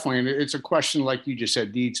 Definitely. And it's a question, like you just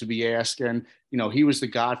said, needs to be asked. And, he was the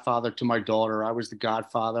godfather to my daughter. I was the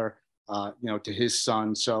godfather, to his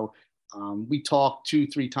son. So We talked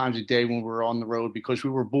 2-3 times a day when we were on the road because we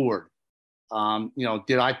were bored.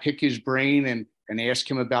 Did I pick his brain and ask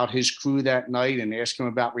him about his crew that night and ask him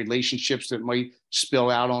about relationships that might spill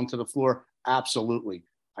out onto the floor? Absolutely,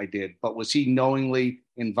 I did. But was he knowingly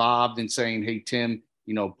involved in saying, hey, Tim,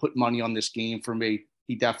 put money on this game for me?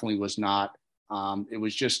 He definitely was not. It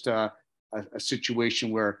was just a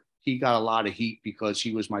situation where he got a lot of heat because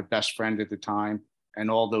he was my best friend at the time.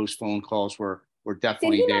 And all those phone calls were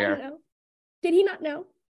definitely there. Did he not know?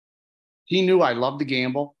 He knew I loved to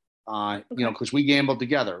gamble. Okay. Because we gambled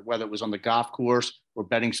together, whether it was on the golf course or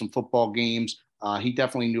betting some football games. He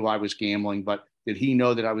definitely knew I was gambling, but did he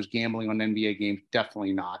know that I was gambling on NBA games?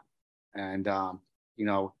 Definitely not. And,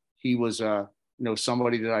 he was,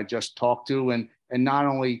 somebody that I just talked to. And not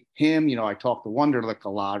only him, I talked to Wonderlic a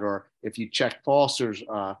lot, or if you check Foster's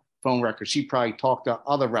phone records, he probably talked to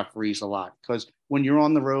other referees a lot. Because when you're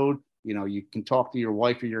on the road, you can talk to your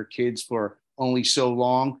wife or your kids for only so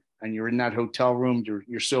long. And you're in that hotel room,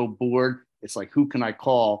 you're so bored. It's like, who can I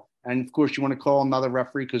call? And of course, you want to call another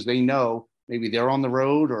referee because they know maybe they're on the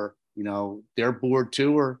road or, they're bored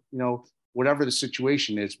too, or, whatever the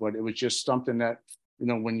situation is. But it was just something that,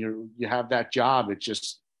 when you have that job,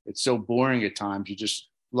 it's so boring at times. You just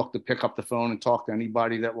look to pick up the phone and talk to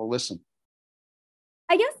anybody that will listen.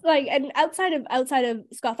 I guess and outside of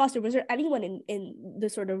Scott Foster, was there anyone in the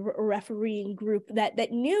sort of refereeing group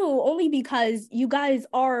that knew, only because you guys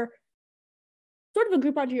are sort of a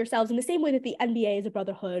group unto yourselves in the same way that the NBA is a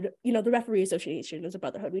brotherhood, the referee association is a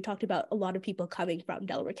brotherhood. We talked about a lot of people coming from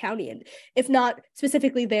Delaware County, and if not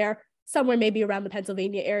specifically there, somewhere maybe around the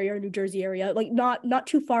Pennsylvania area or New Jersey area, like not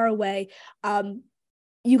too far away.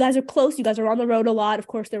 You guys are close. You guys are on the road a lot. Of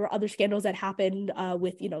course, there were other scandals that happened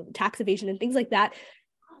with, tax evasion and things like that.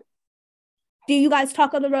 Do you guys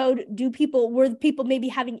talk on the road? Were people maybe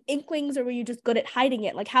having inklings, or were you just good at hiding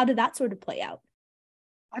it? Like, how did that sort of play out?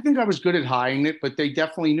 I think I was good at hiding it, but they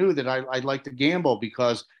definitely knew that I'd like to gamble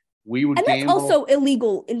because we would gamble. And that's also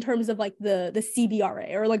illegal in terms of like the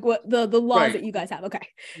CBRA or like what the laws that you guys have. Okay.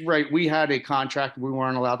 Right. We had a contract. We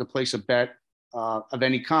weren't allowed to place a bet of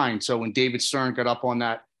any kind. So when David Stern got up on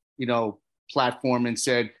that, platform and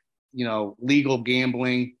said, legal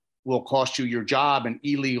gambling will cost you your job and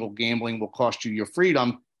illegal gambling will cost you your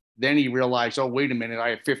freedom, then he realized, oh, wait a minute, I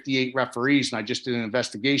have 58 referees and I just did an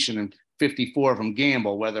investigation and 54 of them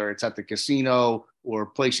gamble, whether it's at the casino or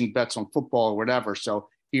placing bets on football or whatever. So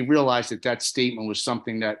he realized that statement was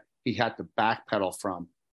something that he had to backpedal from.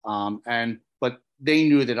 But they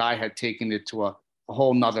knew that I had taken it to a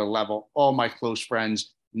whole nother level. All my close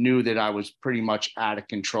friends knew that I was pretty much out of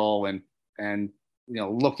control. And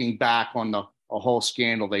looking back on a whole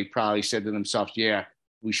scandal, they probably said to themselves, yeah,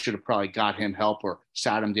 we should have probably got him help or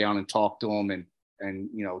sat him down and talked to him and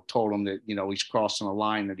told him that, he's crossing a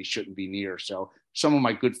line that he shouldn't be near. So some of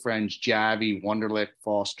my good friends, Javi, Wonderlic,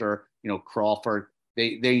 Foster, Crawford,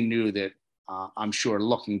 they knew that I'm sure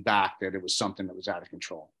looking back that it was something that was out of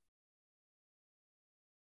control.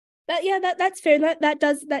 That's fair. That's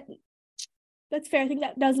fair. I think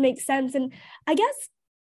that does make sense. And I guess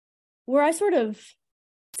where I sort of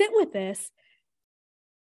sit with this,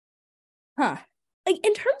 like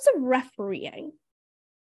in terms of refereeing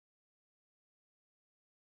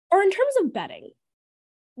or in terms of betting,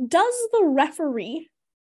 does the referee,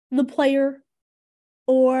 the player,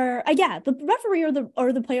 or the referee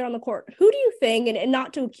or the player on the court, who do you think, and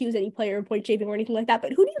not to accuse any player of point shaving or anything like that,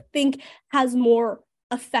 but who do you think has more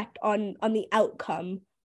effect on the outcome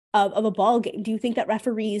of a ball game? Do you think that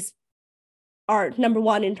referees are number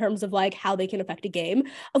one in terms of like how they can affect a game?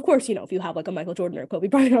 Of course, if you have like a Michael Jordan or Kobe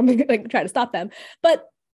Bryant, I'm like try to stop them, but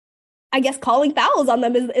I guess calling fouls on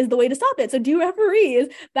them is the way to stop it. So do referees,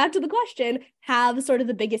 back to the question, have sort of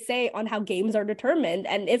the biggest say on how games are determined?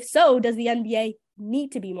 And if so, does the NBA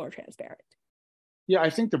need to be more transparent? Yeah, I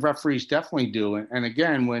think the referees definitely do. And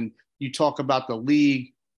again, when you talk about the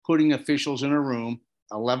league putting officials in a room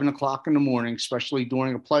 11 o'clock in the morning, especially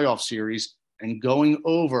during a playoff series, and going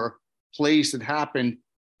over plays that happened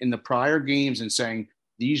in the prior games and saying,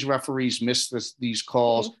 these referees missed these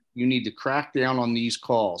calls. Mm-hmm. You need to crack down on these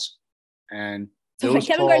calls. And so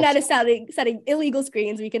Kevin Garnett is setting illegal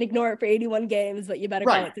screens. We can ignore it for 81 games, but you better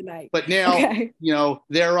call it tonight. But now,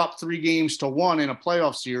 they're up 3-1 in a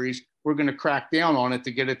playoff series. We're going to crack down on it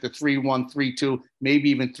to get it to 3-1, 3-2, maybe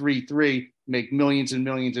even 3-3, make millions and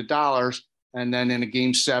millions of dollars. And then in a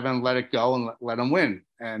game 7, let it go and let them win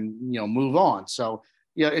and, move on. So,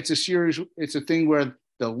 it's a series. It's a thing where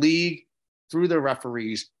the league, through the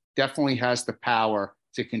referees, definitely has the power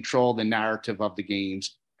to control the narrative of the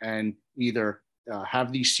games and either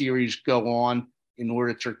have these series go on in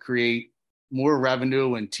order to create, more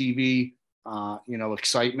revenue and TV,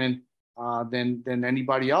 excitement than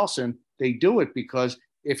anybody else. And they do it because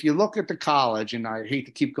if you look at the college, and I hate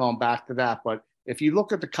to keep going back to that, but if you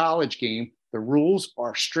look at the college game, the rules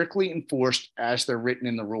are strictly enforced as they're written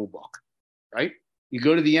in the rule book, right? You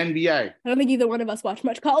go to the NBA. I don't think either one of us watch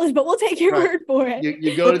much college, but we'll take your word for it.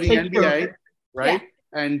 You go to the NBA, right?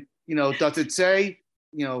 Yeah. And, does it say,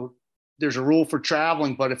 there's a rule for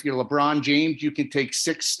traveling, but if you're LeBron James, you can take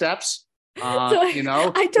 6 steps, I told you,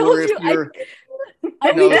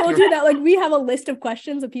 that we have a list of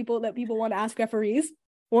questions of people want to ask referees.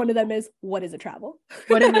 One of them is, what is a travel?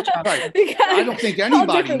 What is a travel? Right. I don't think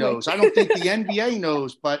anybody knows. I don't think the NBA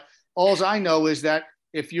knows, but all I know is that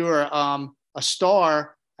if you're a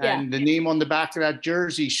star and the name on the back of that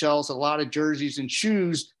jersey sells a lot of jerseys and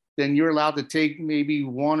shoes, then you're allowed to take maybe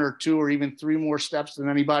 1 or 2 or even 3 more steps than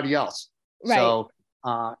anybody else. Right. So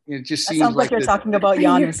it just sounds like you're talking about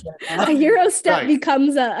Giannis. A Euro step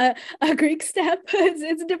becomes a Greek step.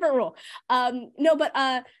 It's a different rule.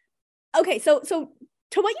 Okay. So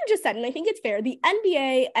to what you just said, and I think it's fair, the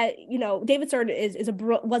NBA, David Stern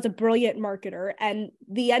was a brilliant marketer, and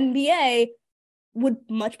the NBA would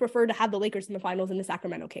much prefer to have the Lakers in the finals than the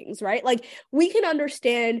Sacramento Kings, right? Like, we can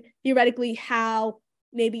understand theoretically how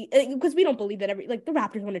maybe, because we don't believe that the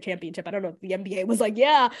Raptors won a championship. I don't know if the NBA was like,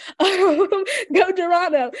 yeah, go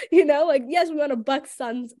Toronto, yes, we won a Bucks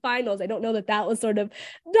Suns finals. I don't know that was sort of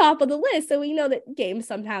top of the list. So we know that games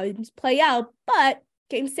somehow play out, but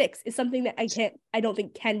Game 6 is something that I don't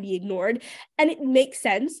think can be ignored. And it makes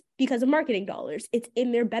sense because of marketing dollars. It's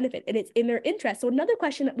in their benefit and it's in their interest. So another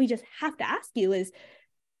question that we just have to ask you is,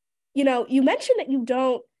 you mentioned that you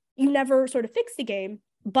never sort of fix the game,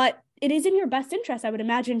 but it is in your best interest, I would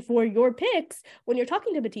imagine, for your picks when you're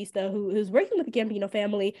talking to Batista, who's working with the Gambino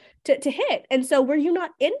family, to hit. And so were you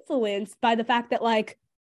not influenced by the fact that,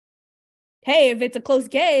 hey, if it's a close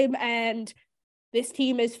game and this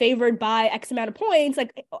team is favored by X amount of points,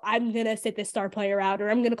 I'm going to sit this star player out, or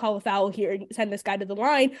I'm going to call a foul here and send this guy to the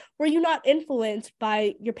line? Were you not influenced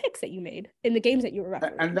by your picks that you made in the games that you were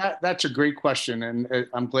refereeing? And that's a great question. And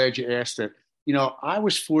I'm glad you asked it. I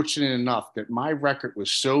was fortunate enough that my record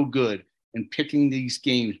was so good in picking these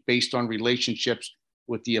games based on relationships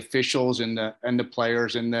with the officials and the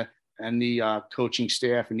players and the coaching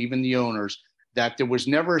staff and even the owners, that there was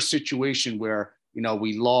never a situation where,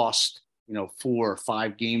 we lost 4 or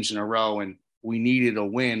 5 games in a row and we needed a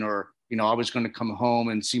win, or, I was going to come home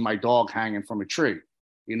and see my dog hanging from a tree,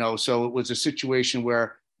 so it was a situation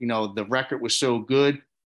where, the record was so good.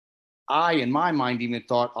 I, in my mind, even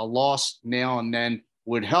thought a loss now and then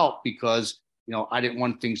would help because, I didn't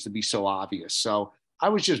want things to be so obvious. So I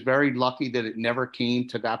was just very lucky that it never came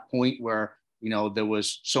to that point where, there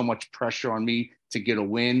was so much pressure on me to get a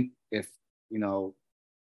win. If,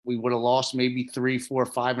 we would have lost maybe 3, 4,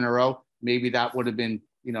 5 in a row, maybe that would have been,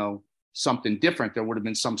 something different. There would have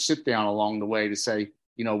been some sit down along the way to say,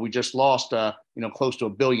 we just lost, close to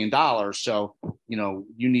 $1 billion. So, you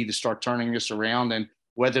need to start turning this around. And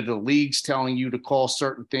whether the league's telling you to call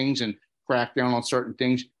certain things and crack down on certain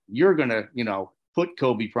things, you're going to, put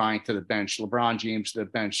Kobe Bryant to the bench, LeBron James to the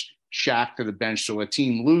bench, Shaq to the bench. So a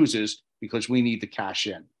team loses because we need to cash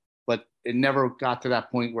in. But it never got to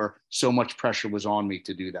that point where so much pressure was on me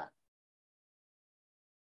to do that.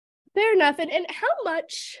 Fair enough. And how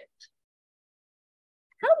much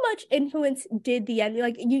influence did the end,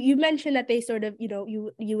 you mentioned that they sort of,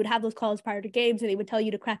 you would have those calls prior to games and they would tell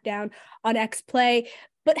you to crack down on X play,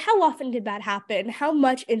 but how often did that happen? How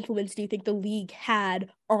much influence do you think the league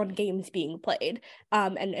had on games being played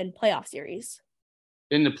and playoff series?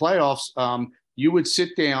 In the playoffs, you would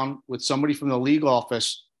sit down with somebody from the league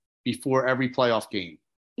office before every playoff game.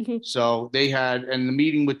 Mm-hmm. So and the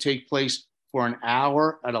meeting would take place for an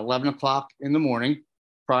hour at 11 o'clock in the morning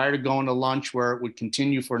prior to going to lunch, where it would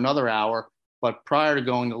continue for another hour. But prior to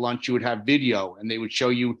going to lunch, you would have video and they would show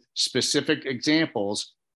you specific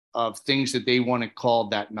examples of things that they wanted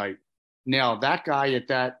called that night. Now, that guy at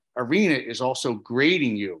that arena is also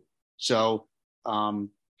grading you. So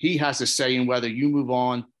he has a say in whether you move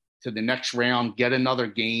on to the next round, get another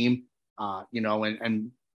game,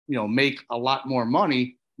 and make a lot more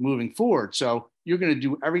money moving forward. So you're going to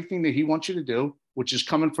do everything that he wants you to do, which is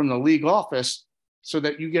coming from the league office, so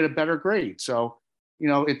that you get a better grade. So,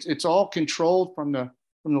 it's all controlled from the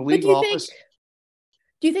league office.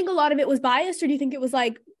 Do you think a lot of it was biased, or do you think it was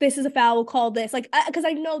this is a foul, call this. Like, because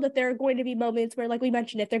I know that there are going to be moments where, like we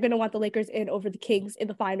mentioned, if they're going to want the Lakers in over the Kings in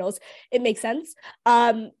the finals, it makes sense.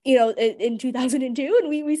 In 2002, and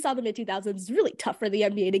we saw them in 2000. It's really tough for the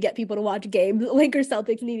NBA to get people to watch games. Lakers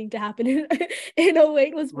Celtics needing to happen in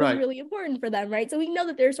 08 was really important for them, right? So we know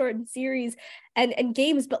that there's certain series and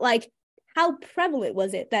games, but like, how prevalent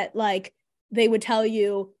was it that like they would tell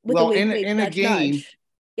you with in a game,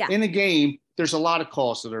 in a game, there's a lot of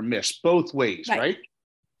calls that are missed both ways, right?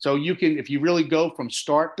 So you can, if you really go from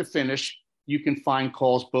start to finish, you can find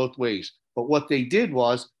calls both ways. But what they did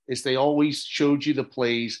is they always showed you the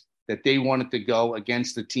plays that they wanted to go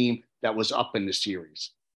against the team that was up in the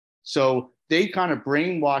series. So they kind of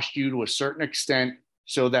brainwashed you to a certain extent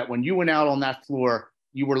so that when you went out on that floor,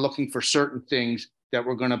 you were looking for certain things that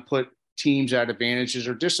were going to put teams at advantages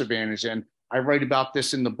or disadvantages. And I write about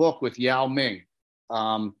this in the book with Yao Ming.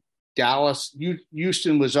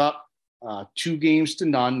 Houston was up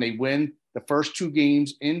 2-0. They win the first 2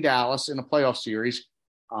 games in Dallas in a playoff series.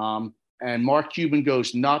 And Mark Cuban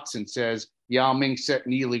goes nuts and says, Yao Ming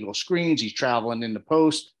setting illegal screens. He's traveling in the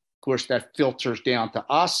post. Of course, that filters down to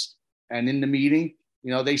us. And in the meeting,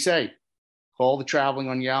 they say, call the traveling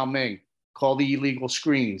on Yao Ming, call the illegal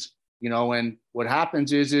screens, and what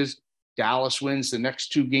happens is Dallas wins the next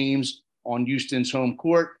 2 games on Houston's home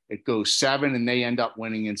court. It goes 7 and they end up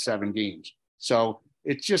winning in 7 games. So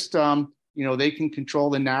it's just, they can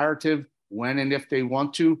control the narrative when and if they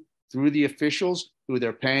want to through the officials who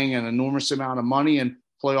they're paying an enormous amount of money and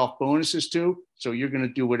playoff bonuses to. So you're going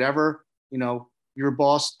to do whatever, your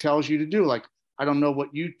boss tells you to do. Like, I don't know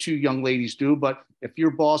what you 2 young ladies do, but if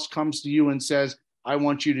your boss comes to you and says, I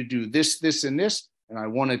want you to do this, this, and this, and I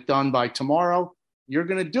want it done by tomorrow, you're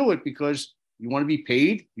going to do it because you want to be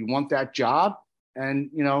paid. You want that job. And,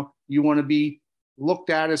 you want to be looked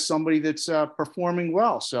at as somebody that's performing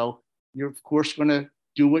well. So you're, of course, going to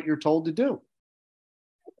do what you're told to do.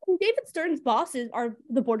 David Stern's bosses are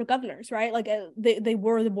the board of governors, right? Like they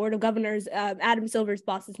were the board of governors. Adam Silver's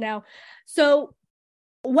bosses now. So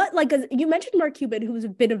what, like, you mentioned Mark Cuban, who's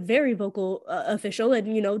been a very vocal official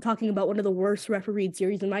and, talking about one of the worst refereed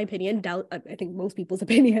series, in my opinion, I think most people's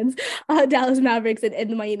opinions, Dallas Mavericks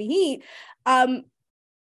and the Miami Heat.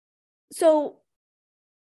 So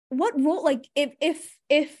what role, like, if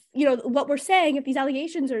what we're saying, if these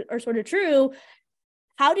allegations are sort of true,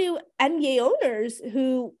 how do NBA owners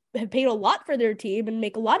who have paid a lot for their team and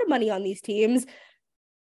make a lot of money on these teams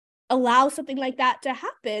allow something like that to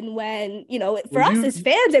happen when, for us as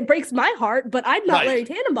fans, it breaks my heart, but I'm not Larry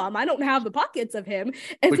Tannenbaum. I don't have the pockets of him.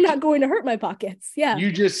 It's not going to hurt my pockets. Yeah.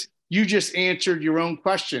 You just answered your own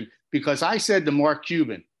question because I said to Mark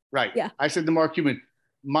Cuban, right. Yeah. I said to Mark Cuban,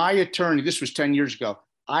 my attorney, this was 10 years ago.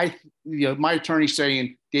 My attorney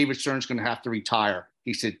saying David Stern's going to have to retire.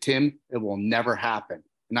 He said, Tim, it will never happen.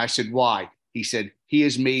 And I said, why? He said, he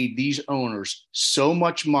has made these owners so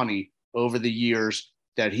much money over the years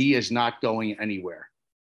that he is not going anywhere.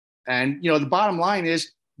 And, the bottom line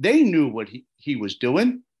is they knew what he was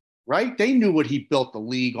doing, right? They knew what he built the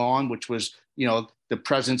league on, which was, the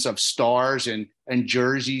presence of stars and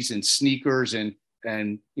jerseys and sneakers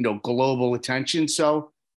and global attention.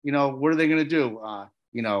 So, what are they going to do?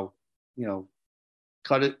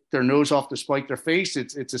 Cut their nose off to spite their face.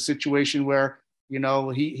 It's a situation where,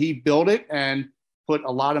 he built it and put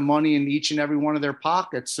a lot of money in each and every one of their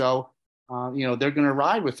pockets. So, they're going to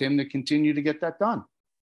ride with him to continue to get that done.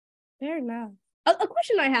 Fair enough. A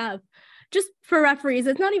question I have, just for referees,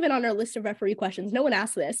 it's not even on our list of referee questions. No one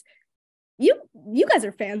asked this. You guys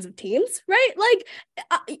are fans of teams, right?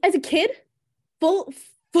 Like, as a kid, full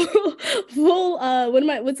what's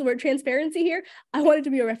the word, transparency here, I wanted to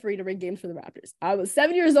be a referee to ring games for the Raptors. I was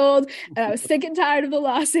 7 years old and I was sick and tired of the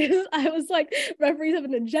losses. I was like, referees have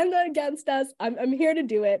an agenda against us. I'm here to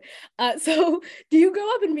do it. So do you grow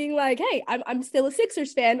up and being like, hey, I'm still a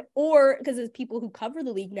Sixers fan? Or, because as people who cover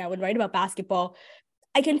the league now and write about basketball,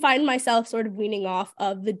 I can find myself sort of weaning off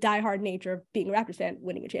of the diehard nature of being a Raptors fan.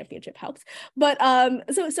 Winning a championship helps. But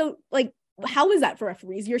so like, how is that for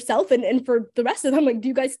referees, yourself and for the rest of them? Like, do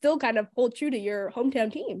you guys still kind of hold true to your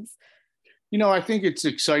hometown teams? I think it's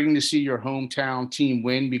exciting to see your hometown team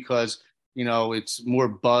win because, it's more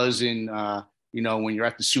buzz in, when you're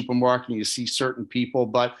at the supermarket and you see certain people.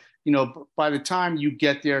 But, by the time you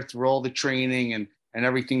get there through all the training and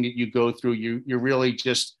everything that you go through, you really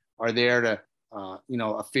just are there to,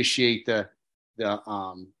 officiate the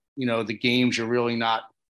games. You're really not,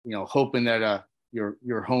 hoping that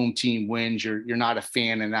your home team wins. You're not a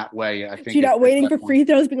fan in that way. I think you're not waiting for free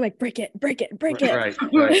throws, being like, break it. Right.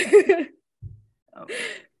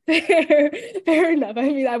 Fair enough. I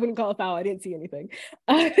mean, I wouldn't call a foul. I didn't see anything.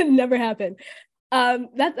 It never happened.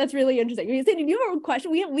 That's really interesting. Sandy, do you have a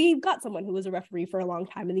question? We've got someone who was a referee for a long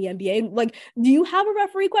time in the NBA. Like, do you have a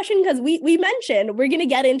referee question? Because we mentioned we're gonna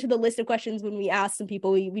get into the list of questions when we ask some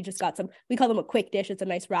people. We just got some. We call them a quick dish. It's a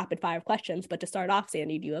nice rapid fire questions. But to start off,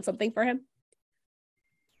 Sandy, do you have something for him?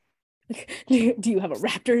 Do you have a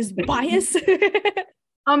Raptors bias?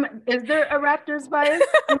 Is there a Raptors bias?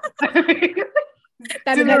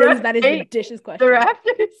 that is the dishes question. The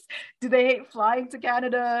Raptors, do they hate flying to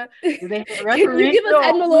Canada? Do they hate referees? Can you give us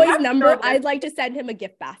Ed Malloy's number? I'd like to send him a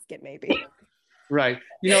gift basket, maybe. Right.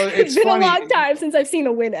 It's been funny. A long time since I've seen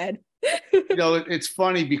a win, Ed. It's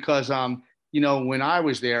funny because when I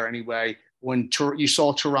was there anyway, when you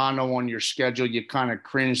saw Toronto on your schedule, you kind of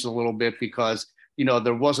cringed a little bit because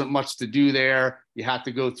there wasn't much to do there. You had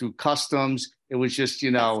to go through customs. It was just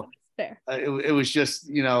fair. It was just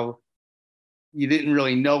you didn't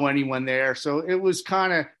really know anyone there, so it was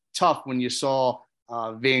kind of tough when you saw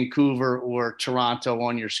Vancouver or Toronto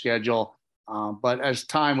on your schedule. But as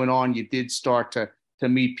time went on, you did start to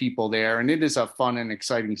meet people there, and it is a fun and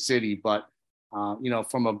exciting city. But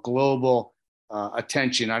from a global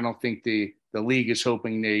attention, I don't think the league is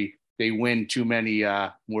hoping they win too many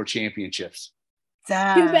more championships.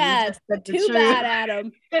 Damn, too bad,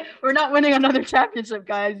 Adam. We're not winning another championship,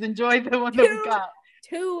 guys. Enjoy the one that we got.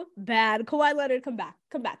 Too bad. Kawhi Leonard, come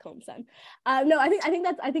back home, son. No, I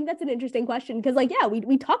think that's an interesting question because,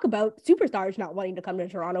 we talk about superstars not wanting to come to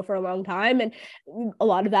Toronto for a long time, and a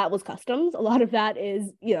lot of that was customs. A lot of that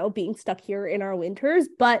is being stuck here in our winters,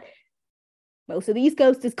 but most of the East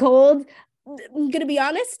Coast is cold. I'm gonna be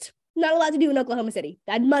honest. Not a lot to do in Oklahoma City.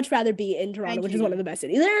 I'd much rather be in Toronto, which is one of the best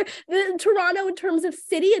cities. Toronto in terms of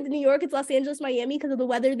city, and New York, it's Los Angeles, Miami because of the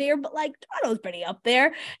weather there, but Toronto's pretty up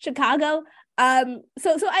there. Chicago. So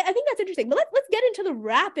I think that's interesting. But let's get into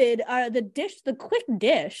the quick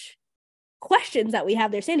dish questions that we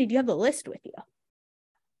have there. Sandy, do you have the list with you?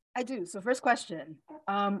 I do. So first question,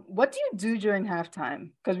 what do you do during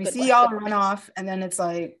halftime? Because we see question. y'all run off, and then it's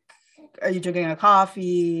like, are you drinking a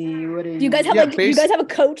coffee? What are you? Do you guys have do you guys have a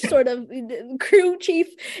coach, sort of crew chief,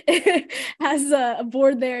 has a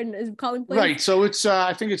board there and is calling plays? Right. So it's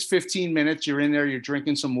I think it's 15 minutes. You're in there. You're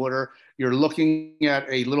drinking some water. You're looking at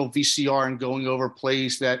a little VCR and going over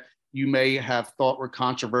plays that you may have thought were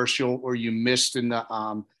controversial or you missed in the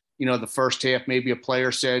the first half. Maybe a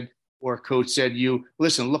player said or a coach said,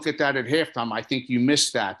 listen, look at that at halftime. I think you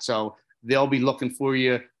missed that. So they'll be looking for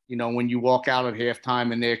you. When you walk out at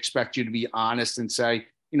halftime, and they expect you to be honest and say,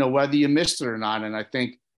 whether you missed it or not. And I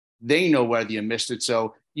think they know whether you missed it.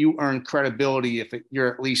 So you earn credibility if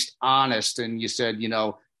you're at least honest and you said,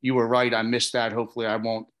 you were right. I missed that. Hopefully I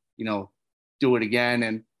won't, do it again.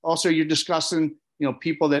 And also you're discussing,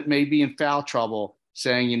 people that may be in foul trouble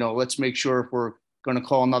saying, let's make sure if we're going to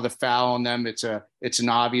call another foul on them, it's an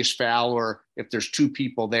obvious foul, or if there's two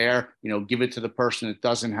people there, give it to the person that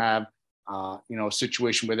doesn't have, a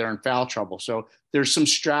situation where they're in foul trouble. So there's some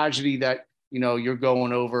strategy that, you're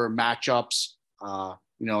going over matchups,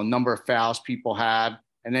 number of fouls people have,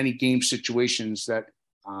 and any game situations that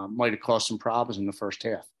might have caused some problems in the first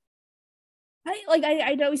half.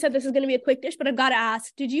 I know we said this is going to be a quick dish, but I've got to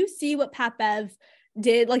ask, did you see what Pat Bev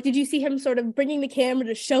did? Did you see him sort of bringing the camera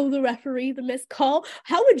to show the referee the missed call?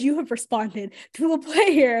 How would you have responded to a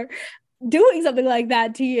player doing something like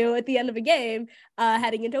that to you at the end of a game,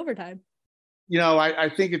 heading into overtime? I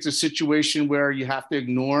think it's a situation where you have to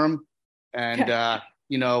ignore him and,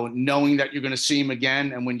 knowing that you're going to see him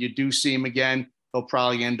again. And when you do see him again, he'll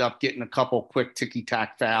probably end up getting a couple quick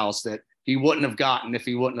ticky-tack fouls that he wouldn't have gotten if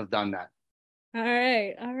he wouldn't have done that. All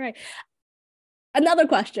right. Another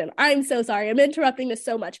question. I'm so sorry. I'm interrupting this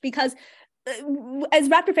so much because as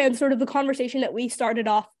Raptor fans, sort of the conversation that we started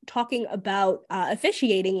off talking about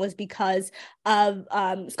officiating was because of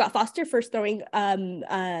Scott Foster first throwing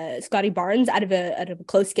Scotty Barnes out of a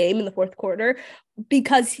close game in the fourth quarter,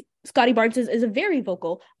 because Scotty Barnes is a very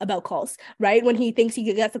vocal about calls, right? When he thinks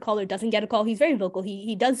he gets a call or doesn't get a call, he's very vocal.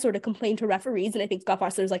 He does sort of complain to referees, and I think Scott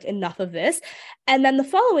Foster's like, enough of this. And then the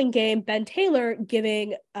following game, Ben Taylor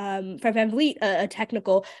giving Fred VanVleet a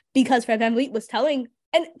technical because Fred VanVleet was telling.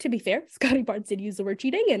 And to be fair, Scotty Barnes did use the word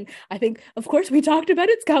cheating. And I think, of course, we talked about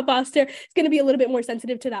it. Scott Foster is going to be a little bit more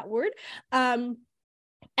sensitive to that word. And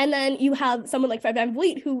then you have someone like Fred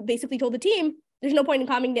VanVleet who basically told the team, there's no point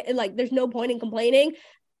in there's no point in complaining.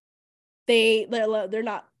 They're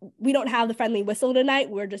not, we don't have the friendly whistle tonight.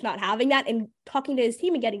 We're just not having that, and talking to his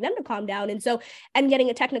team and getting them to calm down. And getting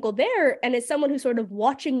a technical there. And as someone who's sort of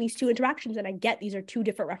watching these two interactions, and I get these are two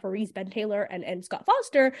different referees, Ben Taylor and Scott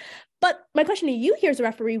Foster. But my question to you here as a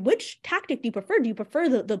referee, which tactic do you prefer? Do you prefer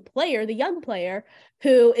the player, the young player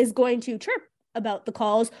who is going to chirp about the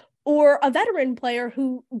calls, or a veteran player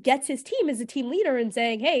who gets his team as a team leader and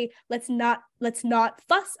saying, hey, let's not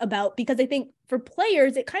fuss about, because I think for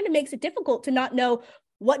players, it kind of makes it difficult to not know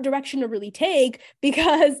what direction to really take,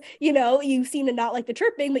 because, you seem to not like the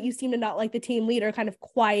chirping, but you seem to not like the team leader kind of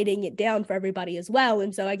quieting it down for everybody as well.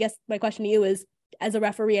 And so I guess my question to you is, as a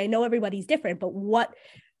referee, I know everybody's different, but what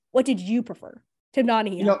did you prefer? Tim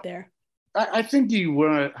Donaghy out there. I think you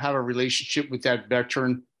want to have a relationship with that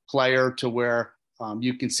veteran player to where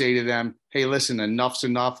you can say to them, hey, listen, enough's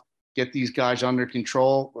enough. Get these guys under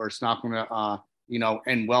control, or it's not going to,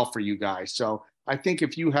 end well for you guys. So I think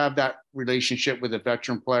if you have that relationship with a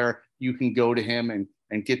veteran player, you can go to him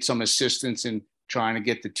and get some assistance in trying to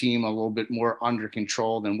get the team a little bit more under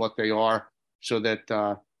control than what they are, so that,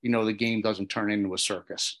 the game doesn't turn into a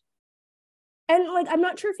circus. And I'm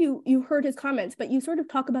not sure if you heard his comments, but you sort of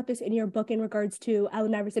talk about this in your book in regards to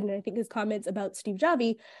Allen Iverson, and I think his comments about Steve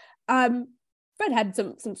Javi. Fred had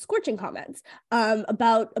some scorching comments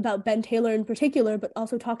about Ben Taylor in particular, but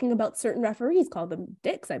also talking about certain referees, called them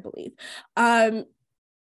dicks, I believe.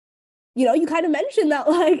 You kind of mentioned that,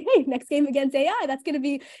 hey, next game against AI, that's going to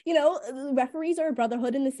be, referees are a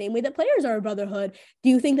brotherhood in the same way that players are a brotherhood. Do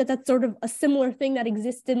you think that that's sort of a similar thing that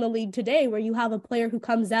exists in the league today, where you have a player who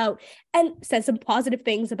comes out and says some positive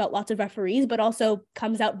things about lots of referees, but also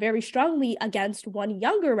comes out very strongly against one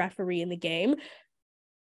younger referee in the game?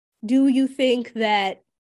 Do you think that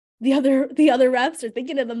the other refs are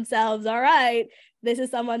thinking to themselves, all right, this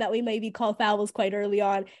is someone that we maybe call fouls quite early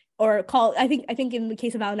on, or call, I think in the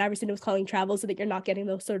case of Allen Iverson, it was calling travel so that you're not getting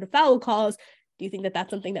those sort of foul calls. Do you think that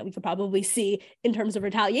that's something that we could probably see in terms of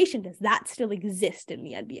retaliation? Does that still exist in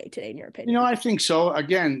the NBA today, in your opinion? I think so.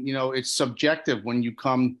 Again, it's subjective when you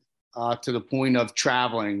come to the point of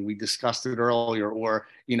traveling. We discussed it earlier, or,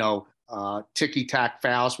 ticky-tack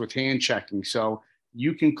fouls with hand checking. So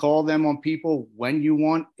you can call them on people when you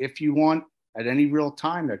want, if you want, at any real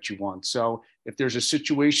time that you want. So if there's a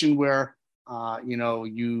situation where,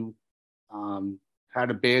 you had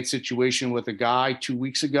a bad situation with a guy 2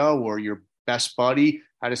 weeks ago, or your best buddy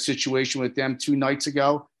had a situation with them 2 nights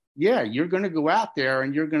ago, yeah, you're going to go out there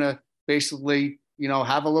and you're going to basically,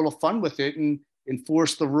 have a little fun with it and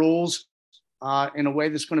enforce the rules in a way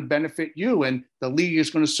that's going to benefit you, and the league is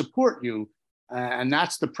going to support you. And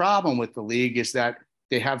that's the problem with the league, is that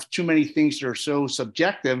they have too many things that are so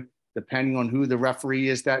subjective, depending on who the referee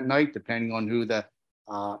is that night, depending on who the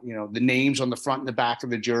names on the front and the back of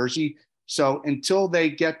the jersey. So until they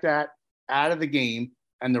get that out of the game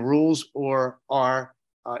and the rules are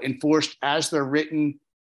enforced as they're written,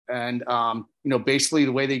 and basically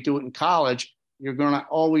the way they do it in college, you're going to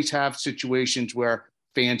always have situations where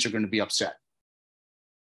fans are going to be upset.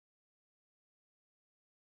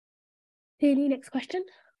 Danny, next question.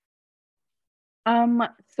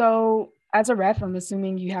 So as a ref, I'm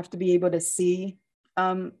assuming you have to be able to see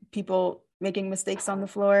people making mistakes on the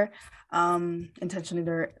floor,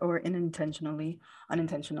 intentionally or unintentionally.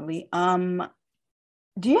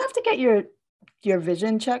 Do you have to get your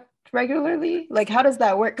vision checked regularly? Like, how does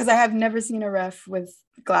that work? Because I have never seen a ref with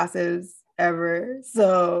glasses ever.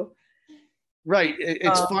 So right.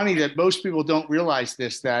 It's funny that most people don't realize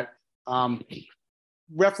this, that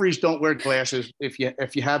referees don't wear glasses. If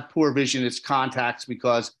you have poor vision, it's contacts,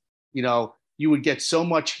 because you would get so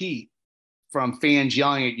much heat from fans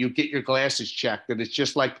yelling at you, get your glasses checked, that it's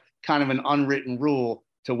just like kind of an unwritten rule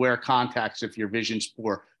to wear contacts if your vision's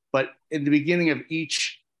poor. But in the beginning of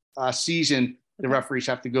each season, the referees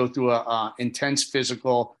have to go through a intense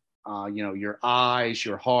physical, your eyes,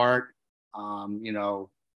 your heart,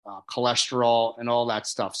 cholesterol and all that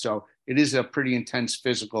stuff. So it is a pretty intense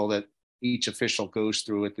physical that each official goes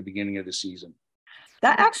through at the beginning of the season.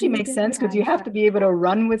 That actually makes sense, because you have to be able to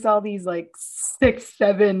run with all these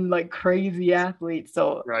 6'7" crazy athletes.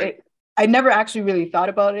 So right. I never actually really thought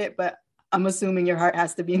about it, but I'm assuming your heart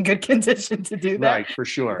has to be in good condition to do that. Right, for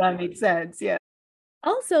sure. That makes sense. Yeah.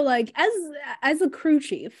 Also, as a crew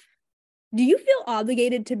chief, do you feel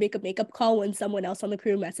obligated to make a makeup call when someone else on the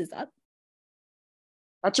crew messes up?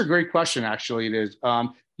 That's a great question. Actually, it is.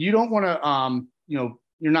 You don't want to,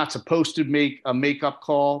 you're not supposed to make a makeup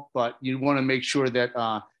call, but you want to make sure that,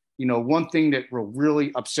 one thing that will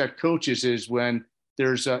really upset coaches is when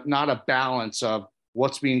there's not a balance of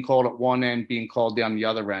what's being called at one end being called down the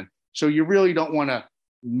other end. So you really don't want to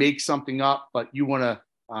make something up, but you want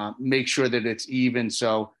to make sure that it's even.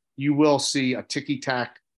 So you will see a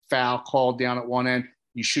ticky-tack foul called down at one end.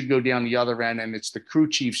 You should go down the other end, and it's the crew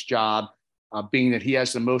chief's job, being that he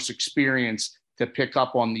has the most experience, to pick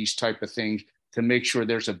up on these type of things, to make sure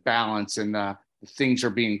there's a balance and things are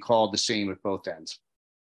being called the same at both ends.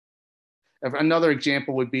 Another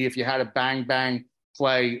example would be if you had a bang-bang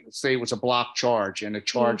play, say it was a block charge and a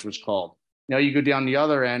charge was called. Now you go down the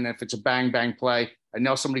other end, if it's a bang bang play, and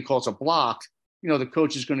now somebody calls a block, the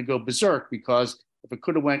coach is going to go berserk, because if it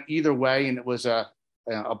could have went either way and it was a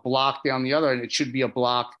block down the other end, it should be a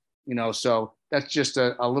block. So that's just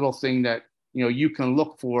a little thing that you can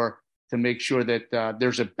look for to make sure that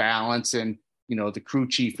there's a balance, and the crew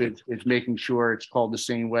chief is making sure it's called the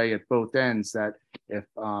same way at both ends. That if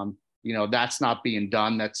that's not being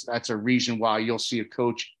done, that's a reason why you'll see a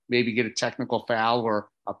coach maybe get a technical foul or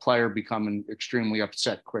a player becoming extremely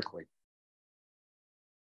upset quickly.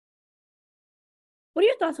 What are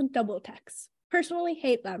your thoughts on double attacks? Personally,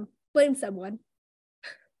 hate them. Blame someone.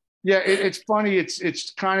 Yeah, it's funny.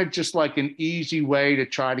 It's kind of just like an easy way to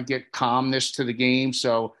try to get calmness to the game.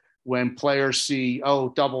 So when players see,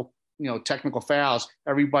 double, technical fouls,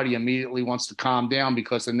 everybody immediately wants to calm down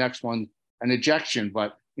because the next one, an ejection.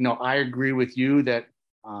 But, I agree with you that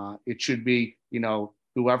it should be,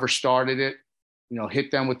 whoever started it,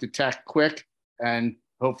 hit them with the tech quick, and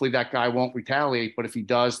hopefully that guy won't retaliate. But if he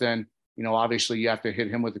does, then, obviously you have to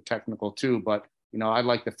hit him with the technical too. But, I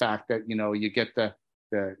like the fact that, you get the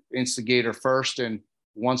instigator first. And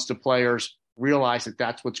once the players realize that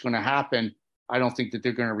that's what's going to happen, I don't think that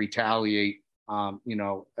they're going to retaliate,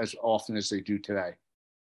 as often as they do today.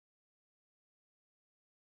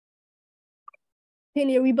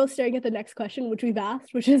 Danny, are we both staring at the next question, which we've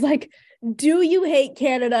asked, which is like, do you hate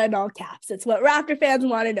Canada in all caps? It's what Raptor fans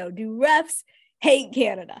want to know. Do refs hate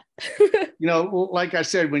Canada? Like I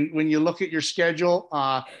said, when you look at your schedule,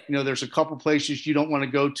 there's a couple places you don't want to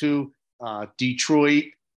go to, Detroit,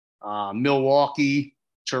 Milwaukee,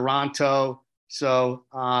 Toronto. So,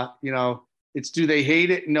 it's, do they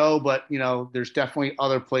hate it? No, but, there's definitely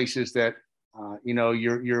other places that,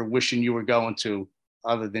 you're wishing you were going to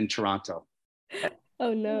other than Toronto.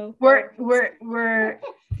 Oh no.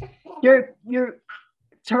 You're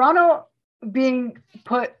Toronto being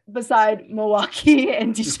put beside Milwaukee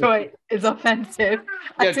and Detroit is offensive.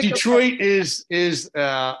 Yeah, Detroit is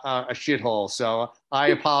a shithole. So I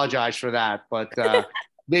apologize for that, but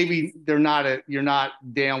maybe you're not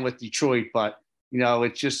down with Detroit, but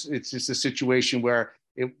it's just a situation where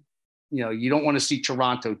you don't want to see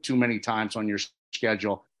Toronto too many times on your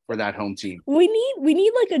schedule for that home team. We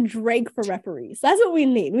need like a Drake for referees. That's what we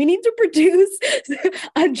need. We need to produce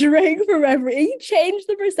a Drake for referees. He changed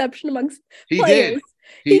the perception amongst players.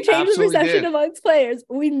 He changed the perception amongst players.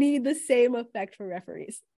 We need the same effect for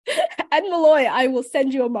referees. And Malloy, I will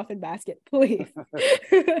send you a muffin basket, please.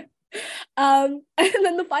 And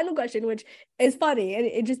then the final question, which is funny, and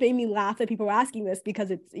it just made me laugh that people were asking this,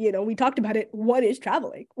 because it's, we talked about it. What is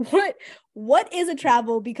traveling? What is a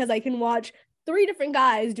travel? Because I can watch 3 different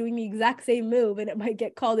guys doing the exact same move, and it might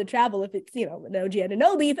get called a travel if it's, an OG and an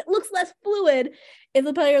OB, if it looks less fluid, if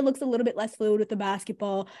the player looks a little bit less fluid with the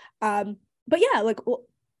basketball. But yeah, like, or,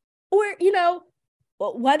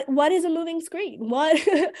 what is a moving screen? What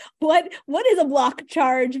is a block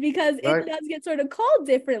charge? Because it does get sort of called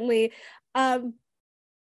differently. And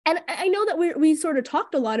I know that we sort of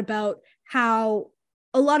talked a lot about how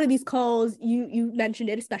a lot of these calls, you mentioned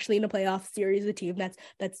it, especially in a playoff series, a team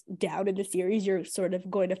that's down in the series, you're sort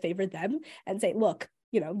of going to favor them and say, look,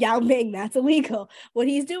 Yao Ming, that's illegal, what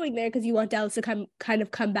he's doing there, because you want Dallas to kind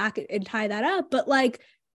of come back and tie that up. But like,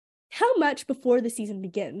 how much before the season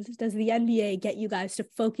begins does the NBA get you guys to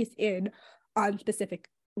focus in on specific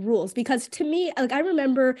rules? Because to me, like, I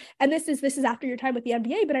remember, and this is after your time with the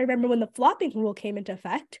NBA, but I remember when the flopping rule came into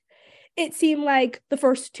effect, it seemed like the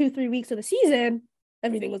first 2-3 weeks of the season,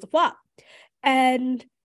 everything was a flop. And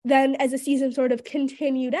then as the season sort of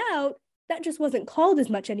continued out, that just wasn't called as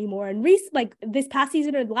much anymore. And like this past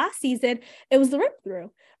season or the last season, it was the rip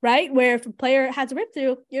through, right? Where if a player has a rip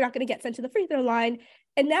through, you're not going to get sent to the free throw line.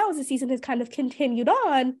 And now as the season has kind of continued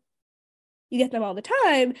on, you get them all the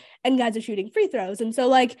time, and guys are shooting free throws. And so,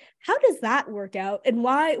 like, how does that work out? And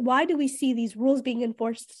why do we see these rules being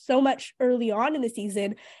enforced so much early on in the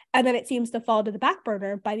season, and then it seems to fall to the back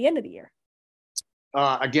burner by the end of the year?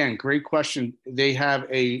 Again, great question. They have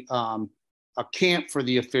a camp for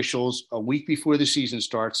the officials a week before the season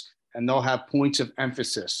starts, and they'll have points of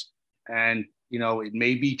emphasis. And, it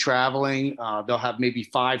may be traveling. They'll have maybe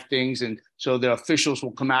 5 things. And so the officials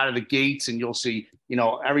will come out of the gates, and you'll see,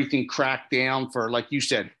 everything cracked down for, like you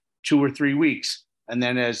said, 2 or 3 weeks. And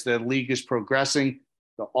then as the league is progressing,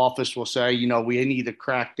 the office will say, we need to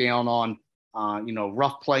crack down on,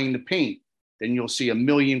 rough play in the paint. Then you'll see a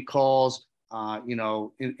million calls,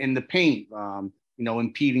 in the paint,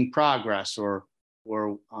 impeding progress, or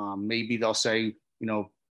maybe they'll say,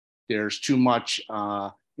 there's too much,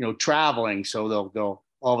 traveling. So they'll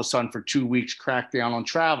all of a sudden for 2 weeks crack down on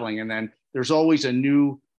traveling. And then, there's always a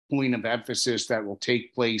new point of emphasis that will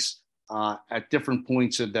take place at different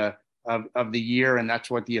points of the year, and that's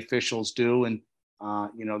what the officials do. And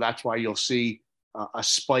that's why you'll see a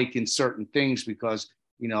spike in certain things, because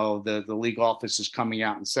the league office is coming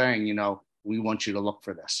out and saying, we want you to look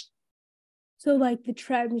for this. So like the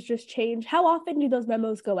trends just change. How often do those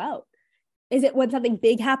memos go out? Is it when something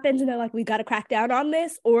big happens and they're like, we got to crack down on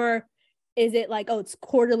this? Or is it like, oh, it's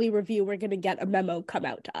quarterly review, we're going to get a memo come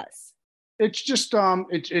out to us? It's just,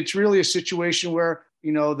 it's really a situation where,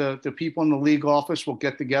 the people in the league office will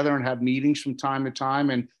get together and have meetings from time to time.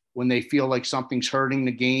 And when they feel like something's hurting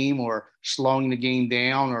the game or slowing the game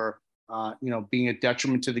down or, being a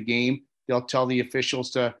detriment to the game, they'll tell the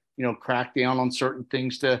officials to, crack down on certain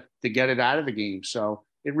things to get it out of the game. So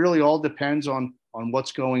it really all depends on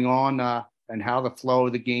what's going on and how the flow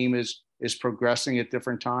of the game is progressing at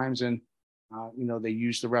different times. And, they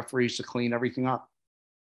use the referees to clean everything up.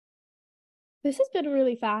 This has been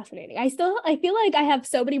really fascinating. I feel like I have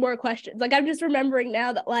so many more questions. Like I'm just remembering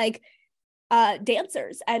now that like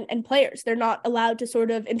dancers and players, they're not allowed to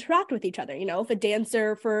sort of interact with each other. If a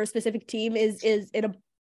dancer for a specific team is in a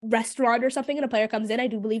restaurant or something and a player comes in, I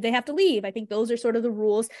do believe they have to leave. I think those are sort of the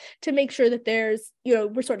rules to make sure that there's,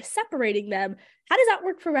 we're sort of separating them. How does that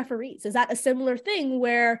work for referees? Is that a similar thing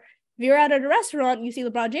where if you're out at a restaurant, you see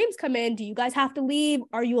LeBron James come in, do you guys have to leave?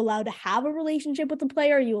 Are you allowed to have a relationship with the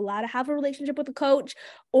player? Are you allowed to have a relationship with the coach?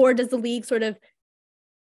 Or does the league sort of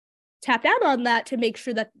tap down on that to make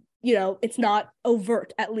sure that, it's not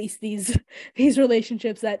overt, at least these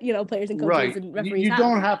relationships that, players and coaches and referees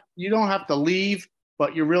you don't have to leave,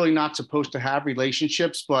 but you're really not supposed to have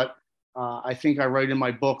relationships. But I think I write in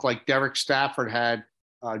my book, like Derek Stafford had,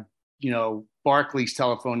 Barkley's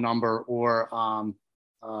telephone number, or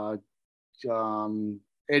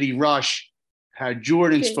Eddie Rush had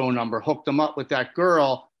Jordan's phone number, hooked him up with that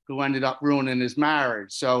girl who ended up ruining his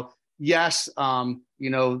marriage. So yes,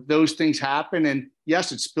 those things happen, and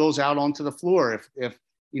yes, it spills out onto the floor. If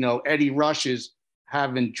Eddie Rush is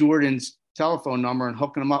having Jordan's telephone number and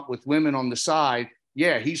hooking him up with women on the side,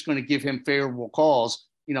 yeah, he's going to give him favorable calls,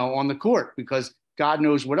 on the court, because God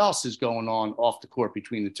knows what else is going on off the court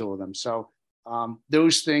between the two of them. So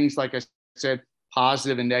those things, like I said,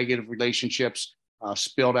 positive and negative relationships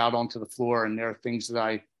spilled out onto the floor, and there are things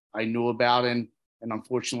that I knew about, and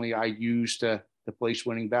unfortunately I used to place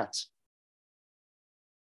winning bets.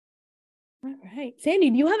 All right. Sandy,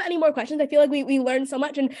 do you have any more questions? I feel like we learned so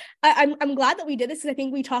much, and I'm glad that we did this, because I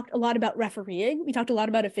think we talked a lot about refereeing. We talked a lot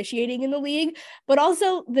about officiating in the league, but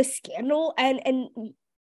also the scandal and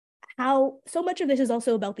how so much of this is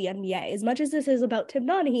also about the NBA. As much as this is about Tim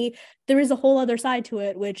Donaghy, there is a whole other side to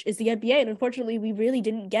it, which is the NBA. And unfortunately, we really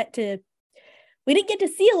didn't get to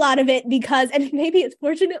see a lot of it because, and maybe it's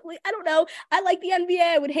fortunately, I don't know, I like the NBA.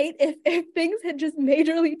 I would hate if things had just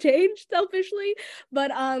majorly changed selfishly,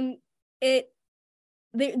 but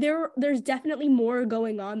there's definitely more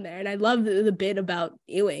going on there. And I love the bit about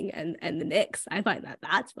Ewing and the Knicks. I find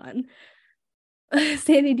that's fun.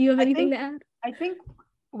 Sandy, do you have anything to add? I think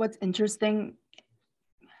what's interesting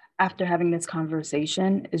after having this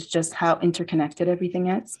conversation is just how interconnected everything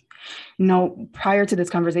is. Prior to this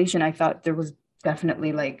conversation, I thought there was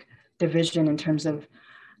definitely like division in terms of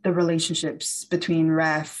the relationships between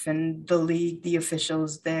ref and the league, the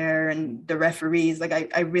officials there, and the referees. Like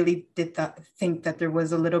I really did think that there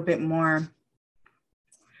was a little bit more,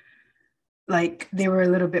 like they were a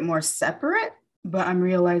little bit more separate, but I'm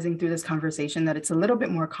realizing through this conversation that it's a little bit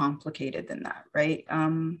more complicated than that, right?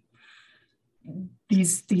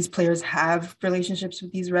 These players have relationships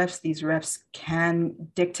with these refs. These refs can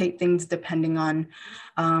dictate things depending on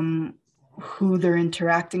who they're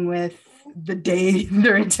interacting with, the day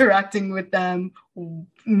they're interacting with them.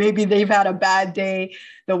 Maybe they've had a bad day.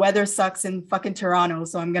 The weather sucks in fucking Toronto,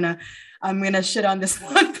 so I'm gonna shit on this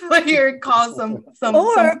one player and call some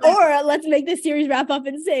or let's make this series wrap up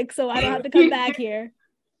in 6, so I don't have to come back here.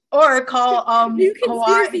 Or call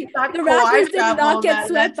Kawhi. The Raptors did not get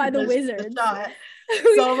swept by the Wizards.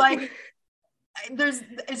 So like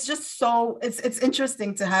it's just so it's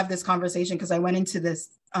interesting to have this conversation, because I went into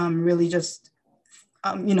this really just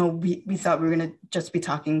we thought we were going to just be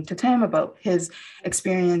talking to Tim about his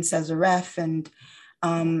experience as a ref, and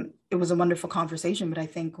it was a wonderful conversation. But I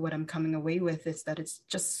think what I'm coming away with is that it's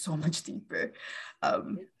just so much deeper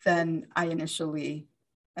than I initially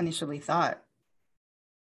thought.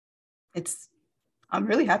 I'm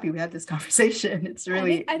really happy we had this conversation. It's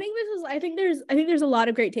really. I think there's a lot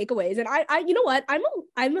of great takeaways, and I you know what,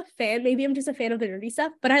 I'm a fan. Maybe I'm just a fan of the nerdy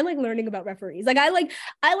stuff, but I like learning about referees. Like I like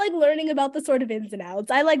learning about the sort of ins and outs.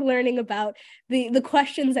 I like learning about the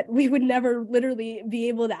questions that we would never literally be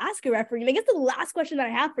able to ask a referee. And I guess the last question that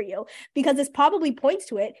I have for you, because this probably points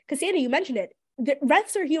to it, because Sandy, you mentioned it, the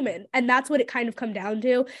refs are human, and that's what it kind of come down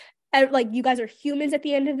to. And like, you guys are humans at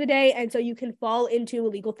the end of the day, and so you can fall into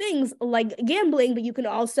illegal things like gambling, but you can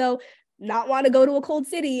also not want to go to a cold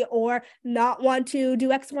city or not want to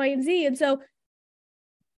do X, Y, and Z. And so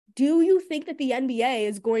do you think that the NBA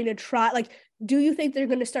is going to try, like, do you think they're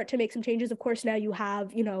going to start to make some changes? Of course, now you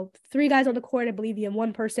have, 3 guys on the court. I believe you have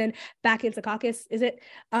 1 person back in Secaucus, is it?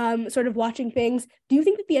 Sort of watching things. Do you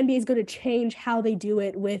think that the NBA is going to change how they do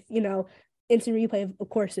it with, instant replay, of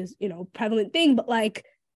course, is, prevalent thing, but like,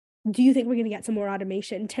 do you think we're going to get some more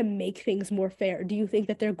automation to make things more fair? Do you think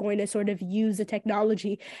that they're going to sort of use the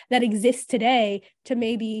technology that exists today to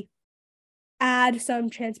maybe add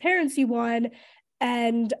some transparency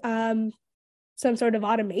and some sort of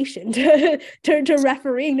automation to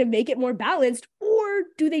refereeing to make it more balanced? Or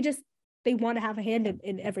do they want to have a hand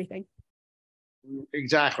in everything?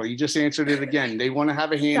 Exactly. You just answered it again. They want to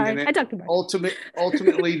have a hand in it. I talked about it.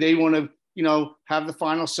 Ultimately, they want to, have the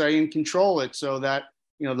final say and control it, so that,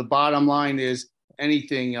 the bottom line is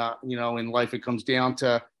anything, in life, it comes down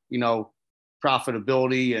to,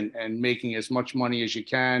 profitability and making as much money as you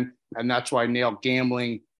can. And that's why now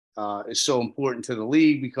gambling is so important to the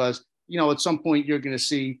league, because, at some point you're going to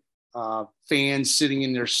see fans sitting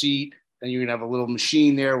in their seat, and you're going to have a little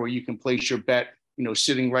machine there where you can place your bet,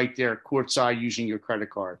 sitting right there courtside using your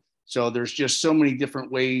credit card. So there's just so many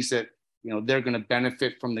different ways that, they're going to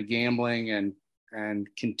benefit from the gambling and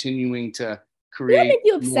continuing to create. Does that make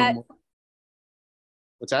you upset?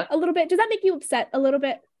 What's that? A little bit. Does that make you upset a little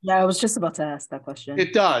bit? Yeah, I was just about to ask that question.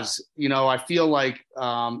 It does. I feel like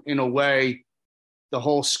in a way, the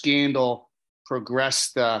whole scandal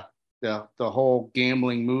progressed the whole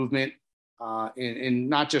gambling movement, in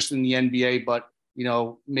not just in the NBA, but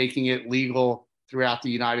making it legal throughout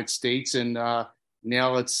the United States. And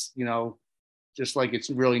now it's just like it's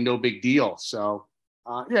really no big deal. So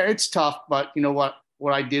yeah, it's tough. But you know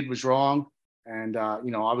what I did was wrong. And, I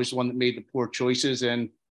was the one that made the poor choices. And,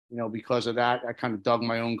 because of that, I kind of dug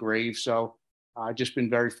my own grave. So I've just been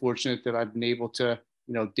very fortunate that I've been able to,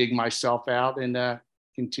 dig myself out and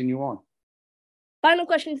continue on. Final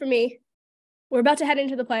question for me. We're about to head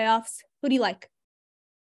into the playoffs. Who do you like?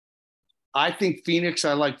 I think Phoenix.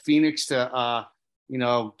 I like Phoenix to,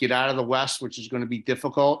 get out of the West, which is going to be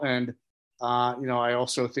difficult. And, I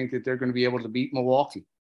also think that they're going to be able to beat Milwaukee.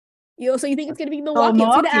 You think it's going to be Milwaukee? I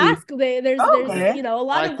was going to ask. There's a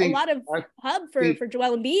lot of hub for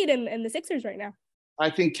Joel Embiid and the Sixers right now. I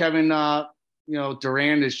think Kevin,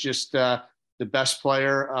 Durant is just the best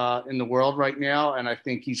player in the world right now, and I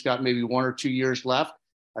think he's got maybe 1 or 2 years left.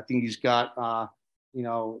 I think he's got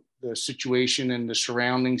the situation and the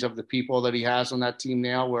surroundings of the people that he has on that team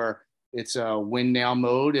now, where it's a win now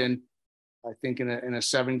mode. And I think in a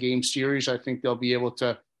 7-game series, I think they'll be able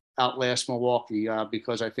to outlast Milwaukee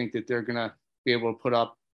because I think that they're going to be able to put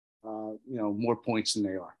up, more points than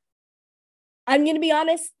they are. I'm going to be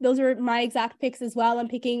honest. Those are my exact picks as well. I'm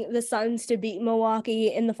picking the Suns to beat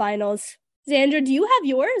Milwaukee in the finals. Xandra, do you have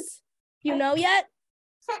yours? You know yet?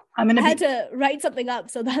 I had to write something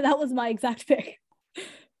up, so that was my exact pick.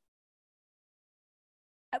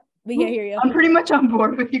 We can't hear you. I'm pretty much on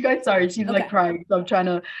board with you guys. Sorry, she's like crying. So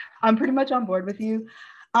I'm pretty much on board with you.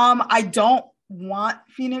 I don't want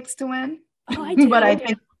Phoenix to win, but I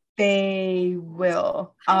think they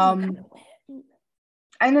will.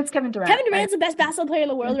 And it's Kevin Durant. Kevin Durant's the best basketball player in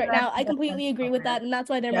the world right now. I completely agree with that, and that's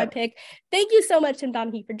why they're my pick. Thank you so much, Tim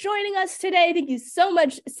Donaghy, for joining us today. Thank you so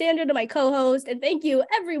much, Sandra, to my co-host, and thank you,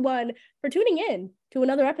 everyone, for tuning in to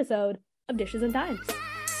another episode of Dishes and Dimes.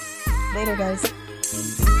 Later, guys.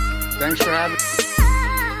 Thanks for having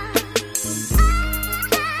me.